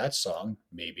memorize that song,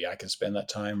 maybe I can spend that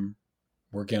time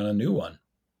working on a new one.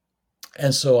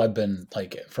 And so I've been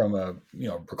like, from a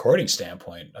recording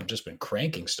standpoint, I've just been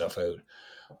cranking stuff out,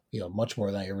 much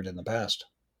more than I ever did in the past.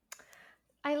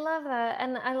 I love that.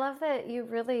 And I love that you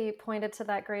really pointed to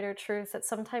that greater truth that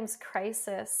sometimes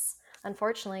crisis,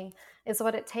 unfortunately, is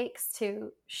what it takes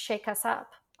to shake us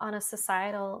up on a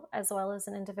societal as well as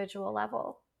an individual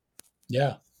level.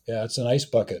 Yeah, yeah, it's an ice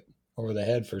bucket over the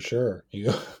head for sure.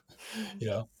 You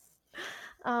know,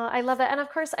 I love that. And of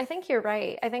course, I think you're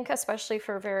right. I think, especially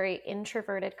for very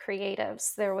introverted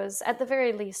creatives, there was, at the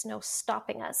very least, no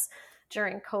stopping us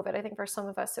during COVID. I think for some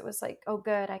of us, it was like, oh,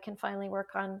 good, I can finally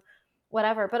work on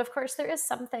whatever. But of course, there is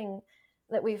something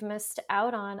that we've missed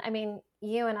out on. I mean,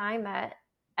 you and I met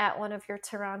at one of your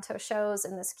Toronto shows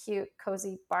in this cute,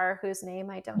 cozy bar whose name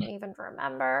I don't even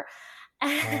remember.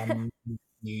 um,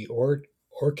 the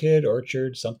orchid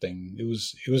orchard something. It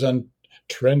was on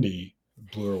trendy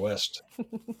Bloor West.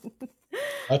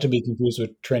 Not to be confused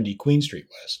with trendy Queen Street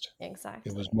West.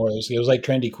 It was like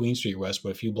trendy Queen Street West,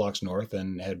 but a few blocks north,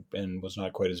 and was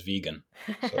not quite as vegan.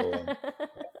 So,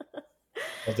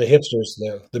 of the hipsters,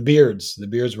 the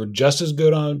beards were just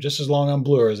as long on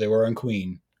Bloor as they were on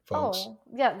Queen, folks. Oh,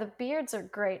 yeah, the beards are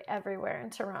great everywhere in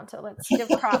Toronto. Let's give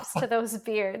props to those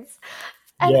beards.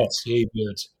 And Yes, yay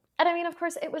beards. and I mean, of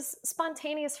course, it was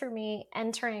spontaneous for me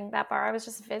entering that bar. I was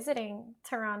just visiting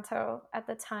Toronto at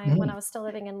the time when Mhm. I was still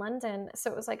living in London.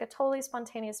 So it was like a totally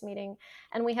spontaneous meeting.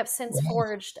 And we have since Right.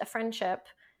 forged a friendship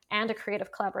and a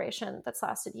creative collaboration that's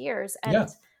lasted years. Yeah.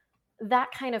 And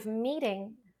that kind of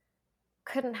meeting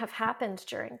couldn't have happened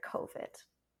during COVID.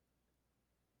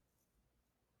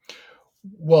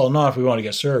 Well, not if we want to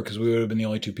get served, because we would have been the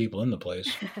only two people in the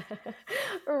place.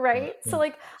 Right? Yeah. So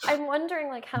like I'm wondering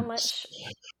like how much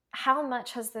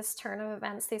has this turn of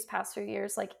events these past few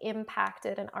years like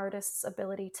impacted an artist's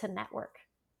ability to network?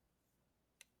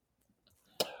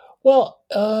 Well,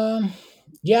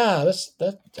 yeah,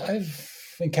 I've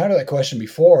encountered that question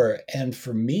before, and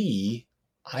for me,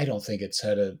 I don't think it's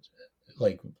had a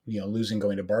like losing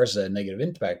going to bars had a negative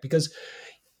impact because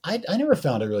I never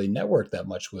found I really networked that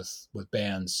much with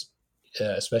bands,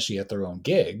 especially at their own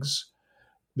gigs,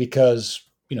 because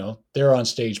they're on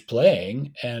stage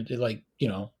playing and I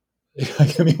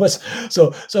mean, what's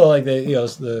like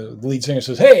the lead singer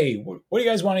says, "Hey, what do you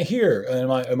guys want to hear?"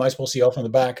 And am I supposed to yell from the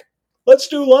back, "Let's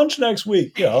do lunch next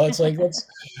week"? It's like that's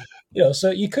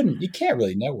so you can't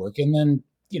really network, and then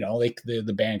like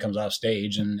the band comes off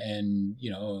stage and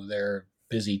they're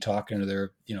busy talking to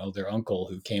their uncle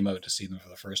who came out to see them for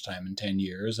the first time in 10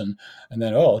 years, and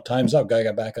then, oh, time's up, guy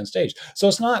got back on stage. So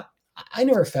it's not, I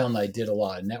never found that I did a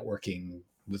lot of networking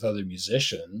with other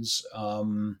musicians.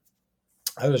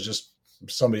 I was just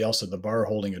somebody else at the bar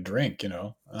holding a drink.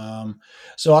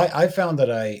 So I found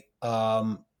that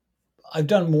I've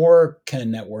done more kind of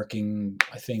networking,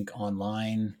 I think,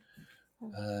 online,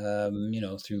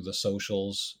 through the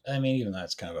socials. I mean, even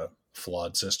that's kind of a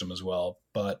flawed system as well.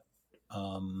 But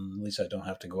At least I don't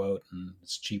have to go out, and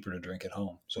it's cheaper to drink at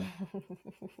home. So,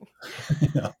 you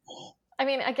know. I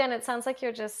mean, again, it sounds like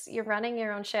you're running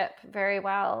your own ship very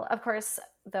well. Of course,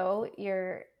 though,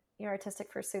 your artistic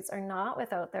pursuits are not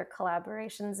without their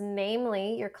collaborations,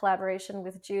 namely your collaboration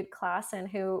with Jude Klassen,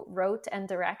 who wrote and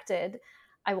directed,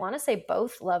 I want to say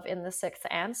both Love in the Sixth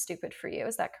and Stupid for You.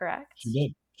 Is that correct? She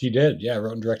did. She did. Yeah, I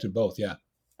wrote and directed both. Yeah.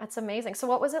 That's amazing. So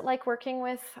what was it like working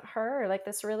with her, like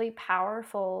this really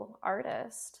powerful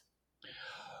artist?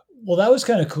 Well, that was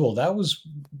kind of cool. That was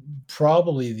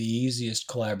probably the easiest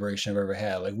collaboration I've ever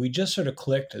had. Like we just sort of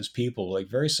clicked as people, like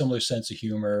very similar sense of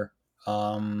humor,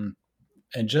 um,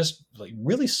 and just like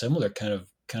really similar kind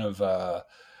of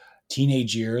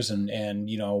teenage years, and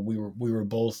we were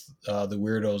both the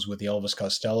weirdos with the Elvis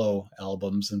Costello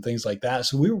albums and things like that.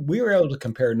 So we were able to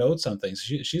compare notes on things.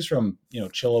 She's from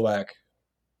Chilliwack,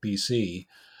 BC,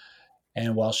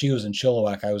 and while she was in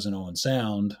Chilliwack, I was in Owen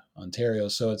Sound, Ontario.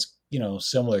 So it's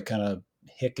similar kind of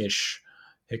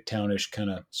Hicktownish kind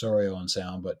of, sorry Owen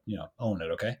Sound, but own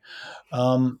it, okay.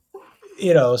 Um,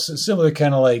 similar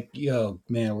kind of like,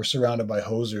 man, we're surrounded by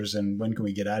hosers, and when can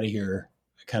we get out of here?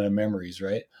 Kind of memories,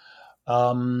 right?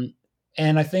 Um,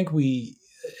 and I think we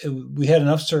had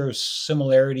enough sort of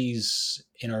similarities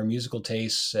in our musical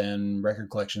tastes and record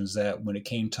collections that when it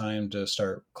came time to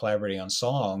start collaborating on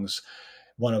songs,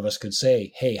 one of us could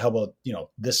say, "Hey, how about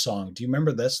this song? Do you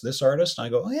remember this artist?" And I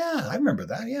go, "Oh yeah, I remember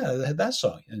that. Yeah, I had that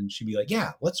song." And she'd be like,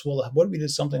 "Yeah, well, what if we did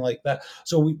something like that?"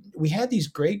 So we had these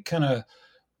great kind of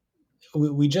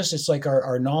we just it's like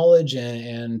our knowledge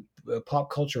and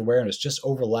pop culture awareness just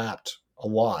overlapped a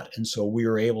lot, and so we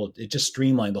were able. It just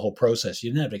streamlined the whole process.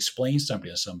 You didn't have to explain something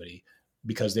to somebody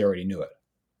because they already knew it.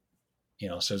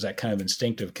 So it's that kind of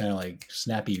instinctive, kind of like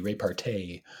snappy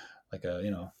repartee, like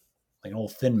like an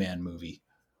old Thin Man movie.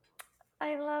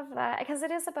 I love that because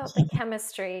it is about the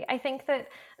chemistry. I think that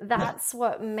Yeah. that's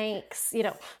what makes,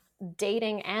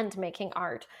 dating and making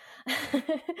art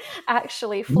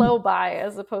actually Mm. flow by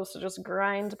as opposed to just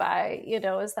grind by,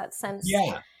 is that sense.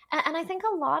 Yeah. And I think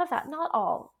a lot of that, not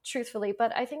all, truthfully,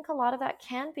 but I think a lot of that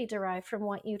can be derived from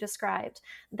what you described,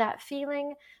 that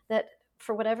feeling that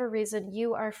for whatever reason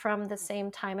you are from the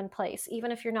same time and place,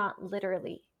 even if you're not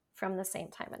literally from the same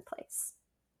time and place.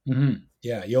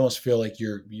 Yeah, you almost feel like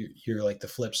you're like the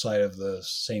flip side of the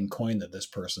same coin that this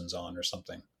person's on or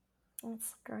something.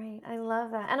 That's great. I love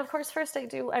that. And of course, first,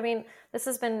 I mean, this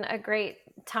has been a great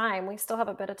time. We still have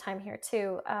a bit of time here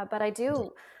too. But I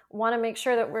do want to make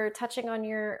sure that we're touching on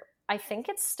I think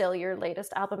it's still your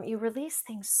latest album. You release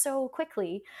things so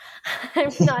quickly.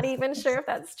 I'm not even sure if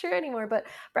that's true anymore. But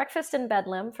Breakfast in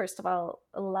Bedlam, first of all,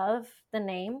 love the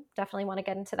name. Definitely want to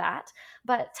get into that.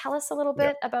 But tell us a little Yeah.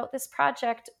 bit about this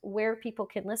project, where people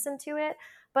can listen to it.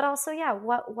 But also, yeah,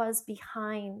 what was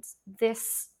behind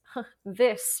this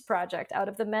project out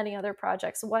of the many other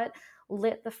projects? What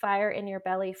lit the fire in your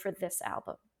belly for this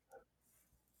album?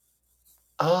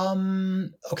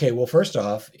 Okay, well, first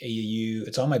off,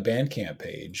 it's on my Bandcamp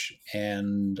page,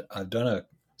 and I've done a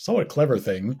somewhat clever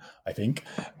thing, I think.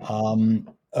 So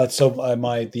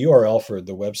the URL for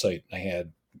the website I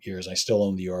had years, I still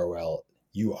own the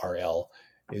URL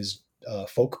is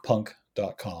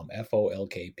folkpunk.com,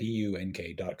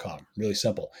 folkpunk.com. Really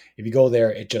simple. If you go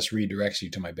there, it just redirects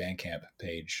you to my Bandcamp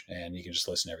page, and you can just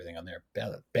listen to everything on there.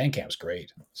 Bandcamp's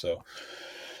great. So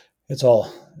it's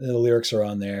all the lyrics are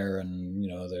on there, and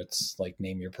that's like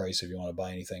name your price if you want to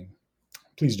buy anything,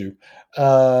 please do.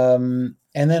 And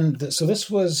then so this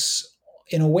was,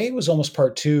 in a way, it was almost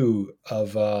part two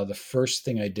of the first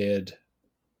thing I did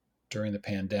during the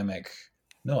pandemic.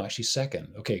 No, actually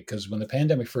second. Okay, because when the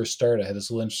pandemic first started, I had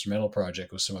this little instrumental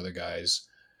project with some other guys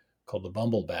called the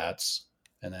Bumblebats,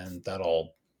 and then that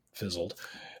all fizzled.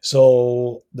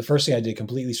 So the first thing I did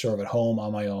completely sort of at home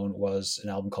on my own was an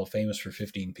album called Famous for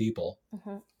 15 People,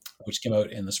 Mm-hmm. which came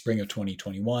out in the spring of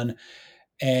 2021.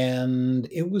 And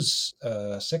it was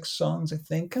 6 songs, I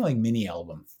think, kind of like mini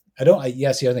album.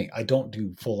 Yes, the other thing, I don't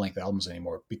do full length albums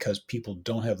anymore because people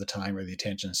don't have the time or the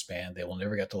attention span. They will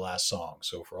never get the last song.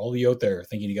 So for all of you out there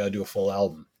thinking you got to do a full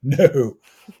album, no,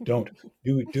 don't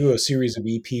do a series of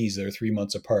EPs that are 3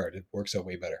 months apart. It works out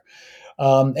way better.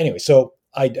 Anyway, so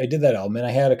I did that album, and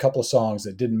I had a couple of songs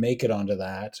that didn't make it onto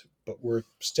that, but were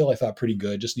still, I thought, pretty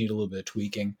good. Just need a little bit of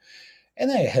tweaking. And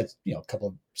then I had,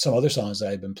 some other songs that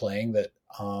I'd been playing that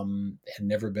had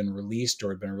never been released, or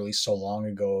had been released so long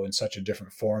ago in such a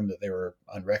different form that they were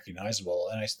unrecognizable.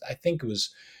 And I think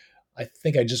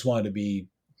I just wanted to be,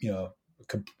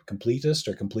 completist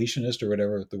or completionist or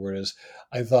whatever the word is.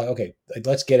 I thought, okay,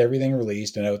 let's get everything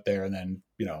released and out there. And then,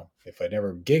 if I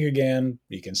never gig again,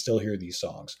 you can still hear these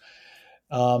songs.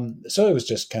 So it was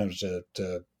just kind of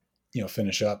to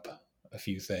finish up a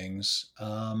few things.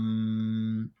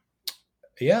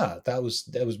 Yeah, that was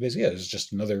basically it. It was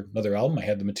just another album. I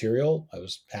had the material. I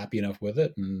was happy enough with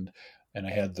it, and I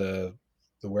had the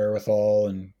wherewithal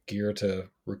and gear to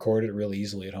record it really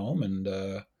easily at home,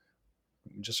 and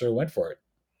just sort of went for it.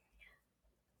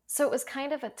 So it was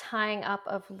kind of a tying up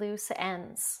of loose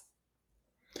ends.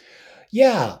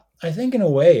 Yeah, I think in a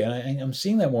way, and I'm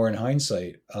seeing that more in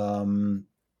hindsight.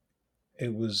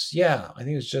 It was, yeah, I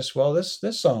think it was just, well, this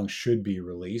song should be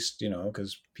released,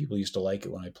 because people used to like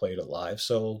it when I played it live.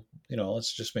 So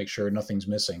let's just make sure nothing's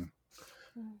missing.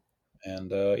 Mm.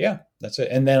 And yeah, that's it.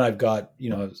 And then I've got,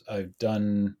 I've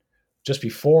done, just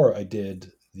before I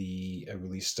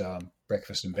released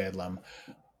Breakfast in Bedlam,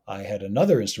 I had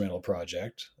another instrumental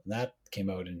project, and that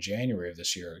came out in January of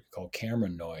this year, called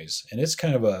Cameron Noise. And it's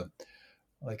kind of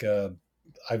like a,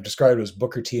 I've described it as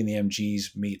Booker T and the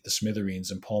MGs meet the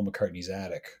Smithereens in Paul McCartney's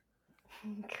attic.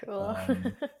 Cool.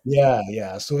 Yeah,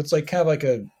 yeah. So it's like kind of like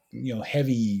a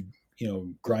heavy,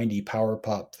 grindy power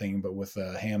pop thing, but with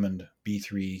a Hammond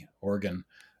B3 organ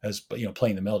as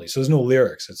playing the melody. So there's no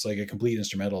lyrics. It's like a complete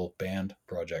instrumental band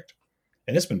project,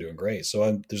 and it's been doing great.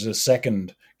 So there's a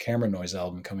second Cameron Noise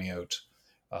album coming out.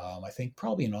 I think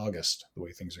probably in August. The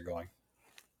way things are going.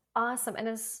 Awesome. And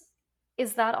is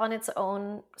that on its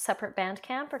own separate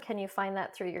Bandcamp, or can you find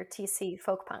that through your TC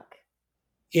Folkpunk?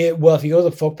 Well, if you go to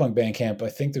the Folkpunk Bandcamp, I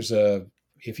think there's a,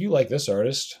 if you like this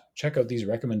artist, check out these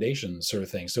recommendations sort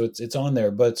of thing. So it's on there,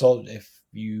 but it's all, if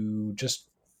you just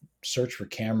search for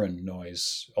Cameron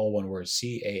Noise, all one word,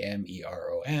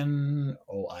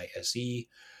 CAMERONOISE,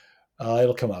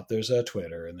 it'll come up. There's a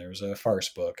Twitter, and there's a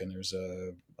Farcebook, and there's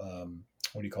a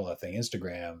what do you call that thing?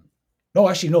 Instagram. No,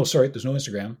 actually, no. Sorry, there's no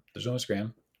Instagram. There's no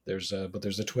Instagram. But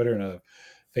there's a Twitter and a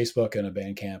Facebook and a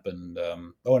Bandcamp and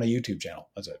and a YouTube channel.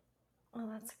 That's it. Oh,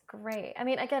 that's great. I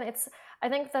mean, again, I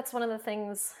think that's one of the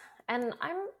things, and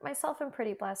I'm myself am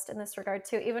pretty blessed in this regard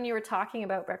too. Even you were talking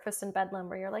about Breakfast in Bedlam,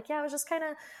 where you're like, yeah, it was just kind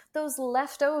of those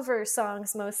leftover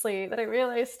songs mostly that I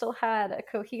realized still had a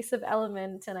cohesive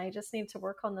element, and I just need to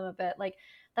work on them a bit. Like,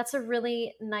 that's a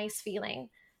really nice feeling.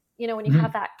 When you have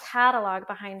Mhm. that catalog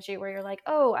behind you where you're like,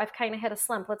 oh, I've kind of hit a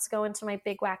slump. Let's go into my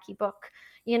big wacky book, of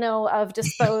Yeah,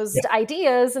 disposed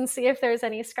ideas and see if there's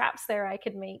any scraps there I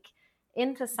could make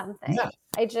into yeah, something.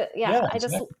 I just, yeah, yeah,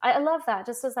 exactly. I love that.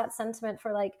 Just as that sentiment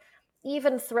for like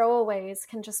even throwaways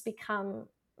can just become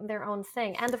their own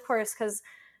thing. And of course, because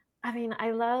I mean, I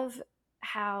love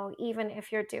how even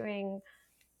if you're doing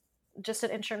just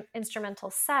an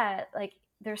instrumental set, like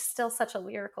there's still such a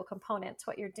lyrical component to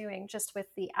what you're doing just with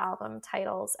the album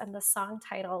titles and the song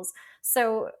titles.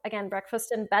 So again,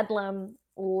 Breakfast in Bedlam,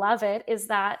 love it. Is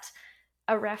that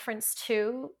a reference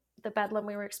to the bedlam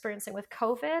we were experiencing with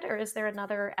COVID, or is there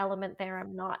another element there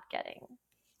I'm not getting?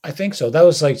 I think so. That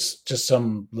was like just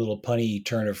some little punny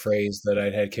turn of phrase that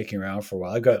I'd had kicking around for a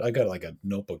while. I got like a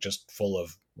notebook just full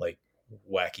of like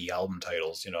wacky album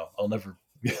titles. I'll never,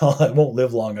 I won't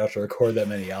live long enough to record that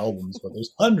many albums, but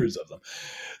there's hundreds of them.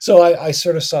 So I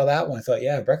sort of saw that one. I thought,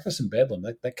 yeah, Breakfast in Bedlam.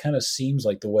 That kind of seems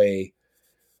like the way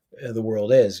the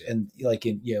world is, and like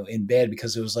in bed,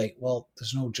 because it was like, well,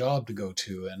 there's no job to go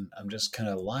to, and I'm just kind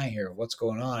of lying here. What's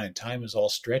going on? And time is all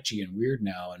stretchy and weird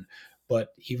now, and but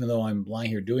even though I'm lying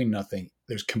here doing nothing,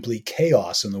 there's complete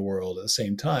chaos in the world at the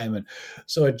same time. And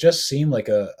so it just seemed like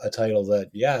a title that,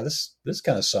 yeah, this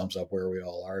kind of sums up where we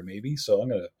all are, maybe. So I'm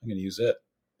gonna use it.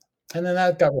 And then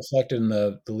that got reflected in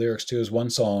the lyrics too. Is one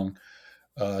song,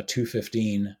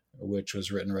 215, which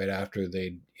was written right after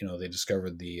they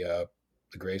discovered the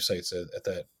grave sites at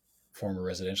that former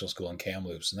residential school in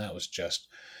Kamloops, and that was just,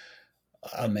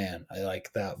 oh man, I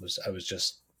was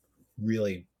just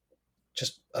really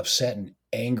just upset and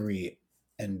angry,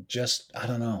 and just, I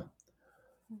don't know,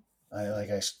 I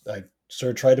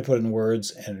sort of tried to put it in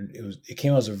words, and it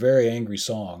came out as a very angry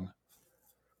song,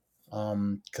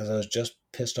 because I was just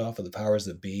pissed off at the powers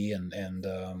that be, and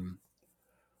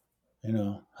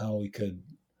how we could,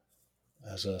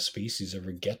 as a species,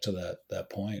 ever get to that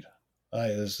point. I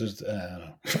don't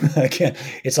know. I can't.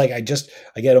 It's like I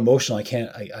get emotional.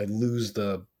 I lose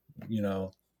the, you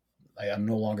know, I'm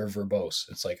no longer verbose.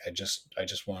 It's like I just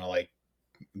want to like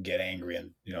get angry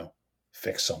and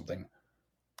fix something.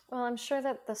 Well, I'm sure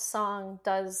that the song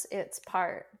does its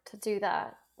part to do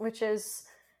that, which is,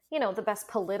 the best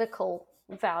political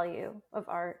value of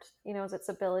art, is its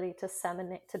ability to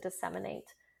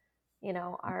disseminate,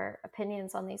 our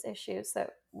opinions on these issues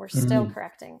that we're still Mhm.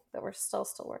 correcting, that we're still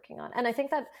working on. And I think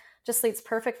that just leads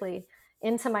perfectly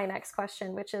into my next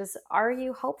question, which is, are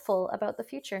you hopeful about the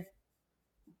future?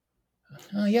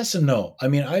 Yes and no. I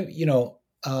mean, I you know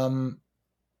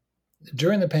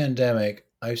during the pandemic,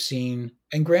 I've seen,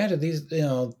 and granted,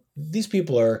 these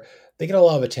people are, they get a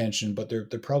lot of attention, but they're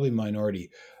probably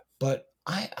minority. But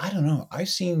I don't know. I've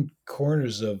seen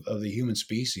corners of the human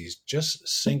species just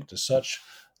sink to such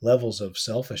levels of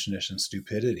selfishness and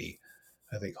stupidity.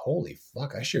 I think, holy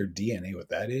fuck, I share DNA with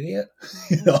that idiot.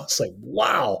 Mhm. It's like,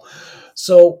 wow.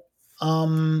 So,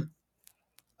 um,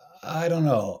 I don't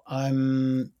know.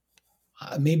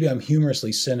 Maybe I'm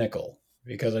humorously cynical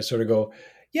because I sort of go,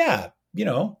 yeah,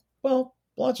 well,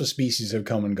 lots of species have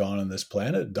come and gone on this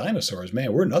planet. Dinosaurs,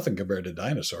 man, we're nothing compared to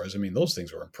dinosaurs. I mean, those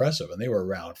things were impressive and they were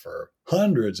around for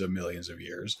hundreds of millions of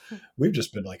years. We've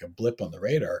just been like a blip on the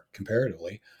radar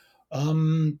comparatively.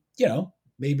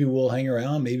 Maybe we'll hang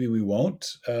around, maybe we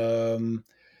won't. And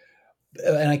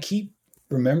I keep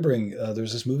remembering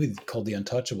there's this movie called The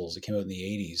Untouchables that came out in the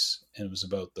 80s, and it was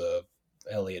about the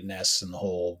Elliot Ness and the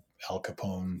whole Al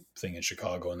Capone thing in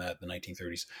Chicago in the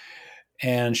 1930s.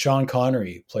 And Sean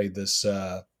Connery played this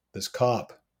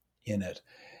cop in it.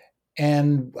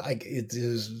 And it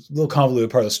is a little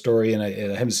convoluted part of the story, and I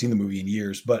haven't seen the movie in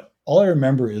years, but all I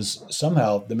remember is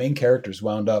somehow the main characters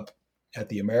wound up at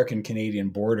the American Canadian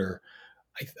border,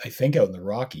 I think out in the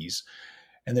Rockies,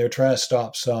 and they were trying to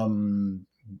stop some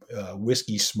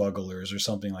whiskey smugglers or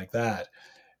something like that.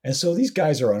 And so these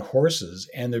guys are on horses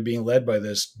and they're being led by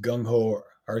this gung ho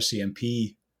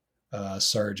RCMP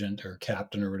sergeant or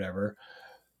captain or whatever,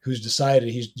 who's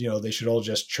decided they should all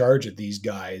just charge at these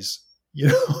guys.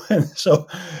 And so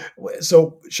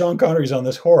Sean Connery's on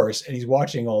this horse and he's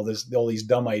watching all these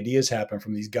dumb ideas happen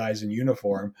from these guys in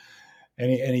uniform,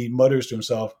 and he mutters to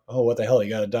himself, "Oh, what the hell? You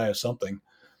got to die of something."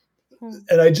 Hmm.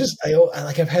 And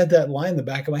I've had that line in the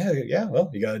back of my head. Yeah,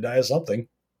 well, you got to die of something,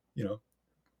 you know.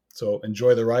 So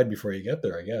enjoy the ride before you get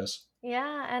there, I guess.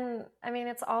 Yeah, and I mean,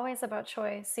 it's always about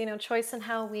choice, choice in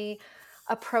how we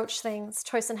approach things,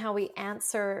 choice in how we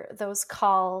answer those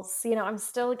calls. I'm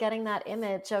still getting that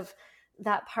image of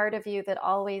that part of you that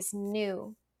always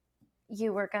knew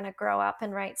you were going to grow up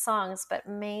and write songs, but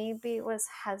maybe was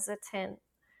hesitant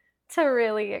to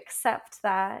really accept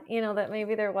that, that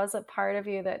maybe there was a part of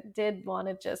you that did want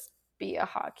to just be a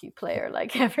hockey player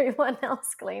like everyone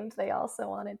else claimed they also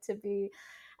wanted to be.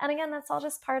 And again, that's all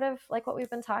just part of like what we've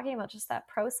been talking about, just that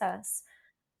process.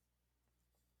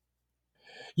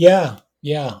 Yeah,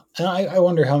 yeah. And I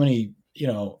wonder how many,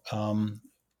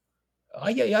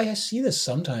 I see this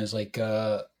sometimes, like,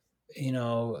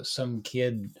 some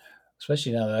kid,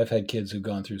 especially now that I've had kids who've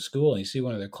gone through school, and you see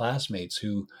one of their classmates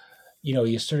who,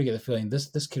 you sort of get the feeling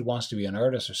this kid wants to be an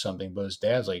artist or something, but his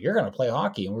dad's like, you're going to play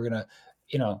hockey and we're going to,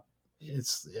 you know,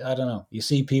 I don't know. You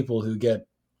see people who get,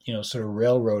 sort of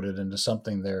railroaded into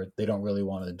something they don't really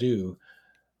want to do,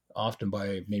 often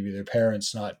by maybe their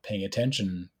parents not paying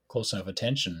close enough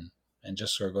attention, and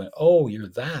just sort of going, oh, you're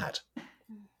that,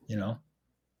 you know,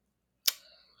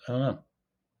 I don't know.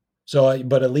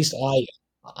 But at least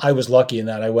I was lucky in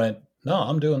that I went, no,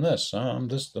 I'm doing this. I'm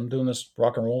doing this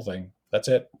rock and roll thing. That's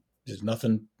it. There's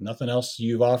nothing else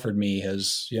you've offered me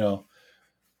has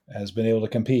been able to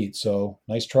compete. So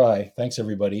nice try. Thanks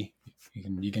everybody.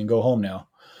 You can go home now.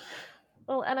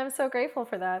 Well, and I'm so grateful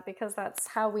for that because that's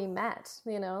how we met,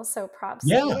 So props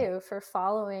to Yeah. you for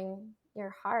following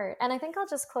your heart. And I think I'll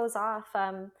just close off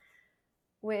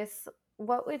with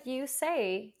what would you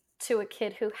say to a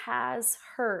kid who has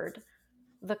heard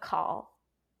the call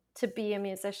to be a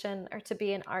musician or to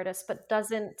be an artist, but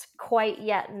doesn't quite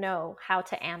yet know how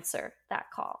to answer that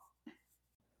call?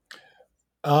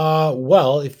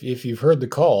 Well, if you've heard the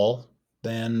call,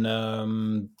 then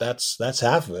that's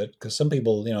half of it. Because some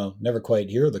people, never quite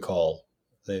hear the call.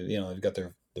 They've got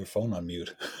their phone on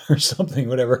mute or something,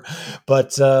 whatever.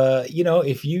 But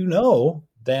if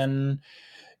then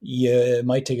it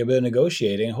might take a bit of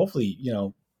negotiating. Hopefully,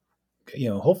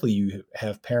 hopefully you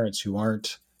have parents who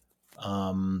aren't,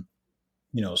 um,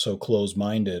 so close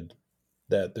minded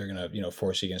that they're gonna,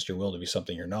 force you against your will to be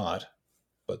something you're not.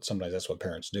 But sometimes that's what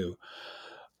parents do.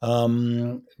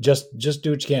 Just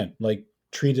do what you can. Like,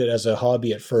 treat it as a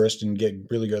hobby at first and get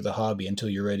really good at the hobby until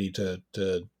you're ready to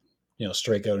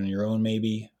strike out on your own,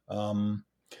 maybe.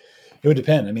 It would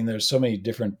depend. I mean, there's so many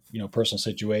different, personal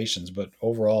situations, but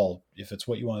overall, if it's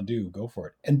what you want to do, go for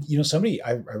it. And,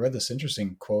 I read this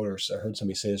interesting quote, or I heard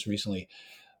somebody say this recently,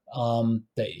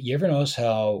 that you ever notice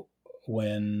how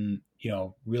when,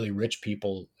 really rich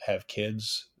people have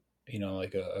kids,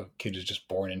 like a kid is just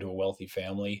born into a wealthy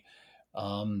family,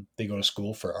 they go to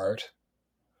school for art.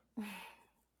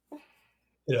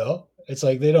 It's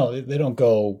like they don't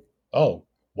go, oh,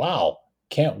 wow,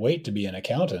 can't wait to be an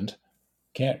accountant,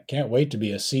 can't wait to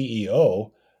be a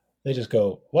CEO. They just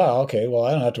go, wow, okay, well,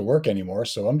 I don't have to work anymore,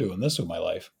 so I'm doing this with my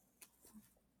life.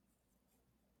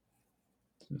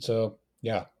 So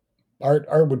yeah, art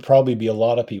would probably be a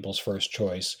lot of people's first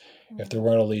choice if there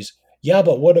weren't all these. Yeah,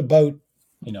 but what about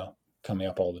coming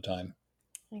up all the time?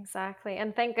 Exactly.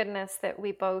 And thank goodness that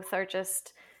we both are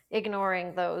just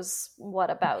ignoring those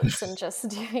whatabouts and just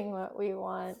doing what we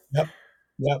want. Yep,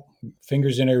 yep.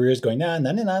 Fingers in our ears, going na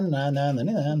na na na na na na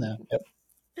na na. Yep.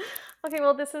 Okay,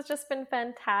 well, this has just been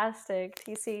fantastic.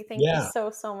 TC, thank you Yeah, so,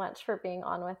 so much for being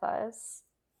on with us.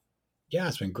 yeah.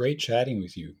 It's been great chatting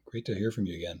with you. Great to hear from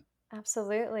you again.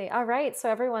 Absolutely. All right. So,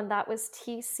 everyone, that was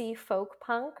TC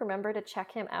Folkpunk. Remember to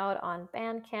check him out on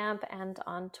Bandcamp and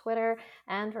on Twitter.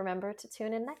 And remember to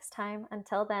tune in next time.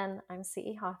 Until then, I'm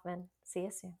C.E. Hoffman. See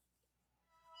you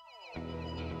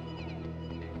soon.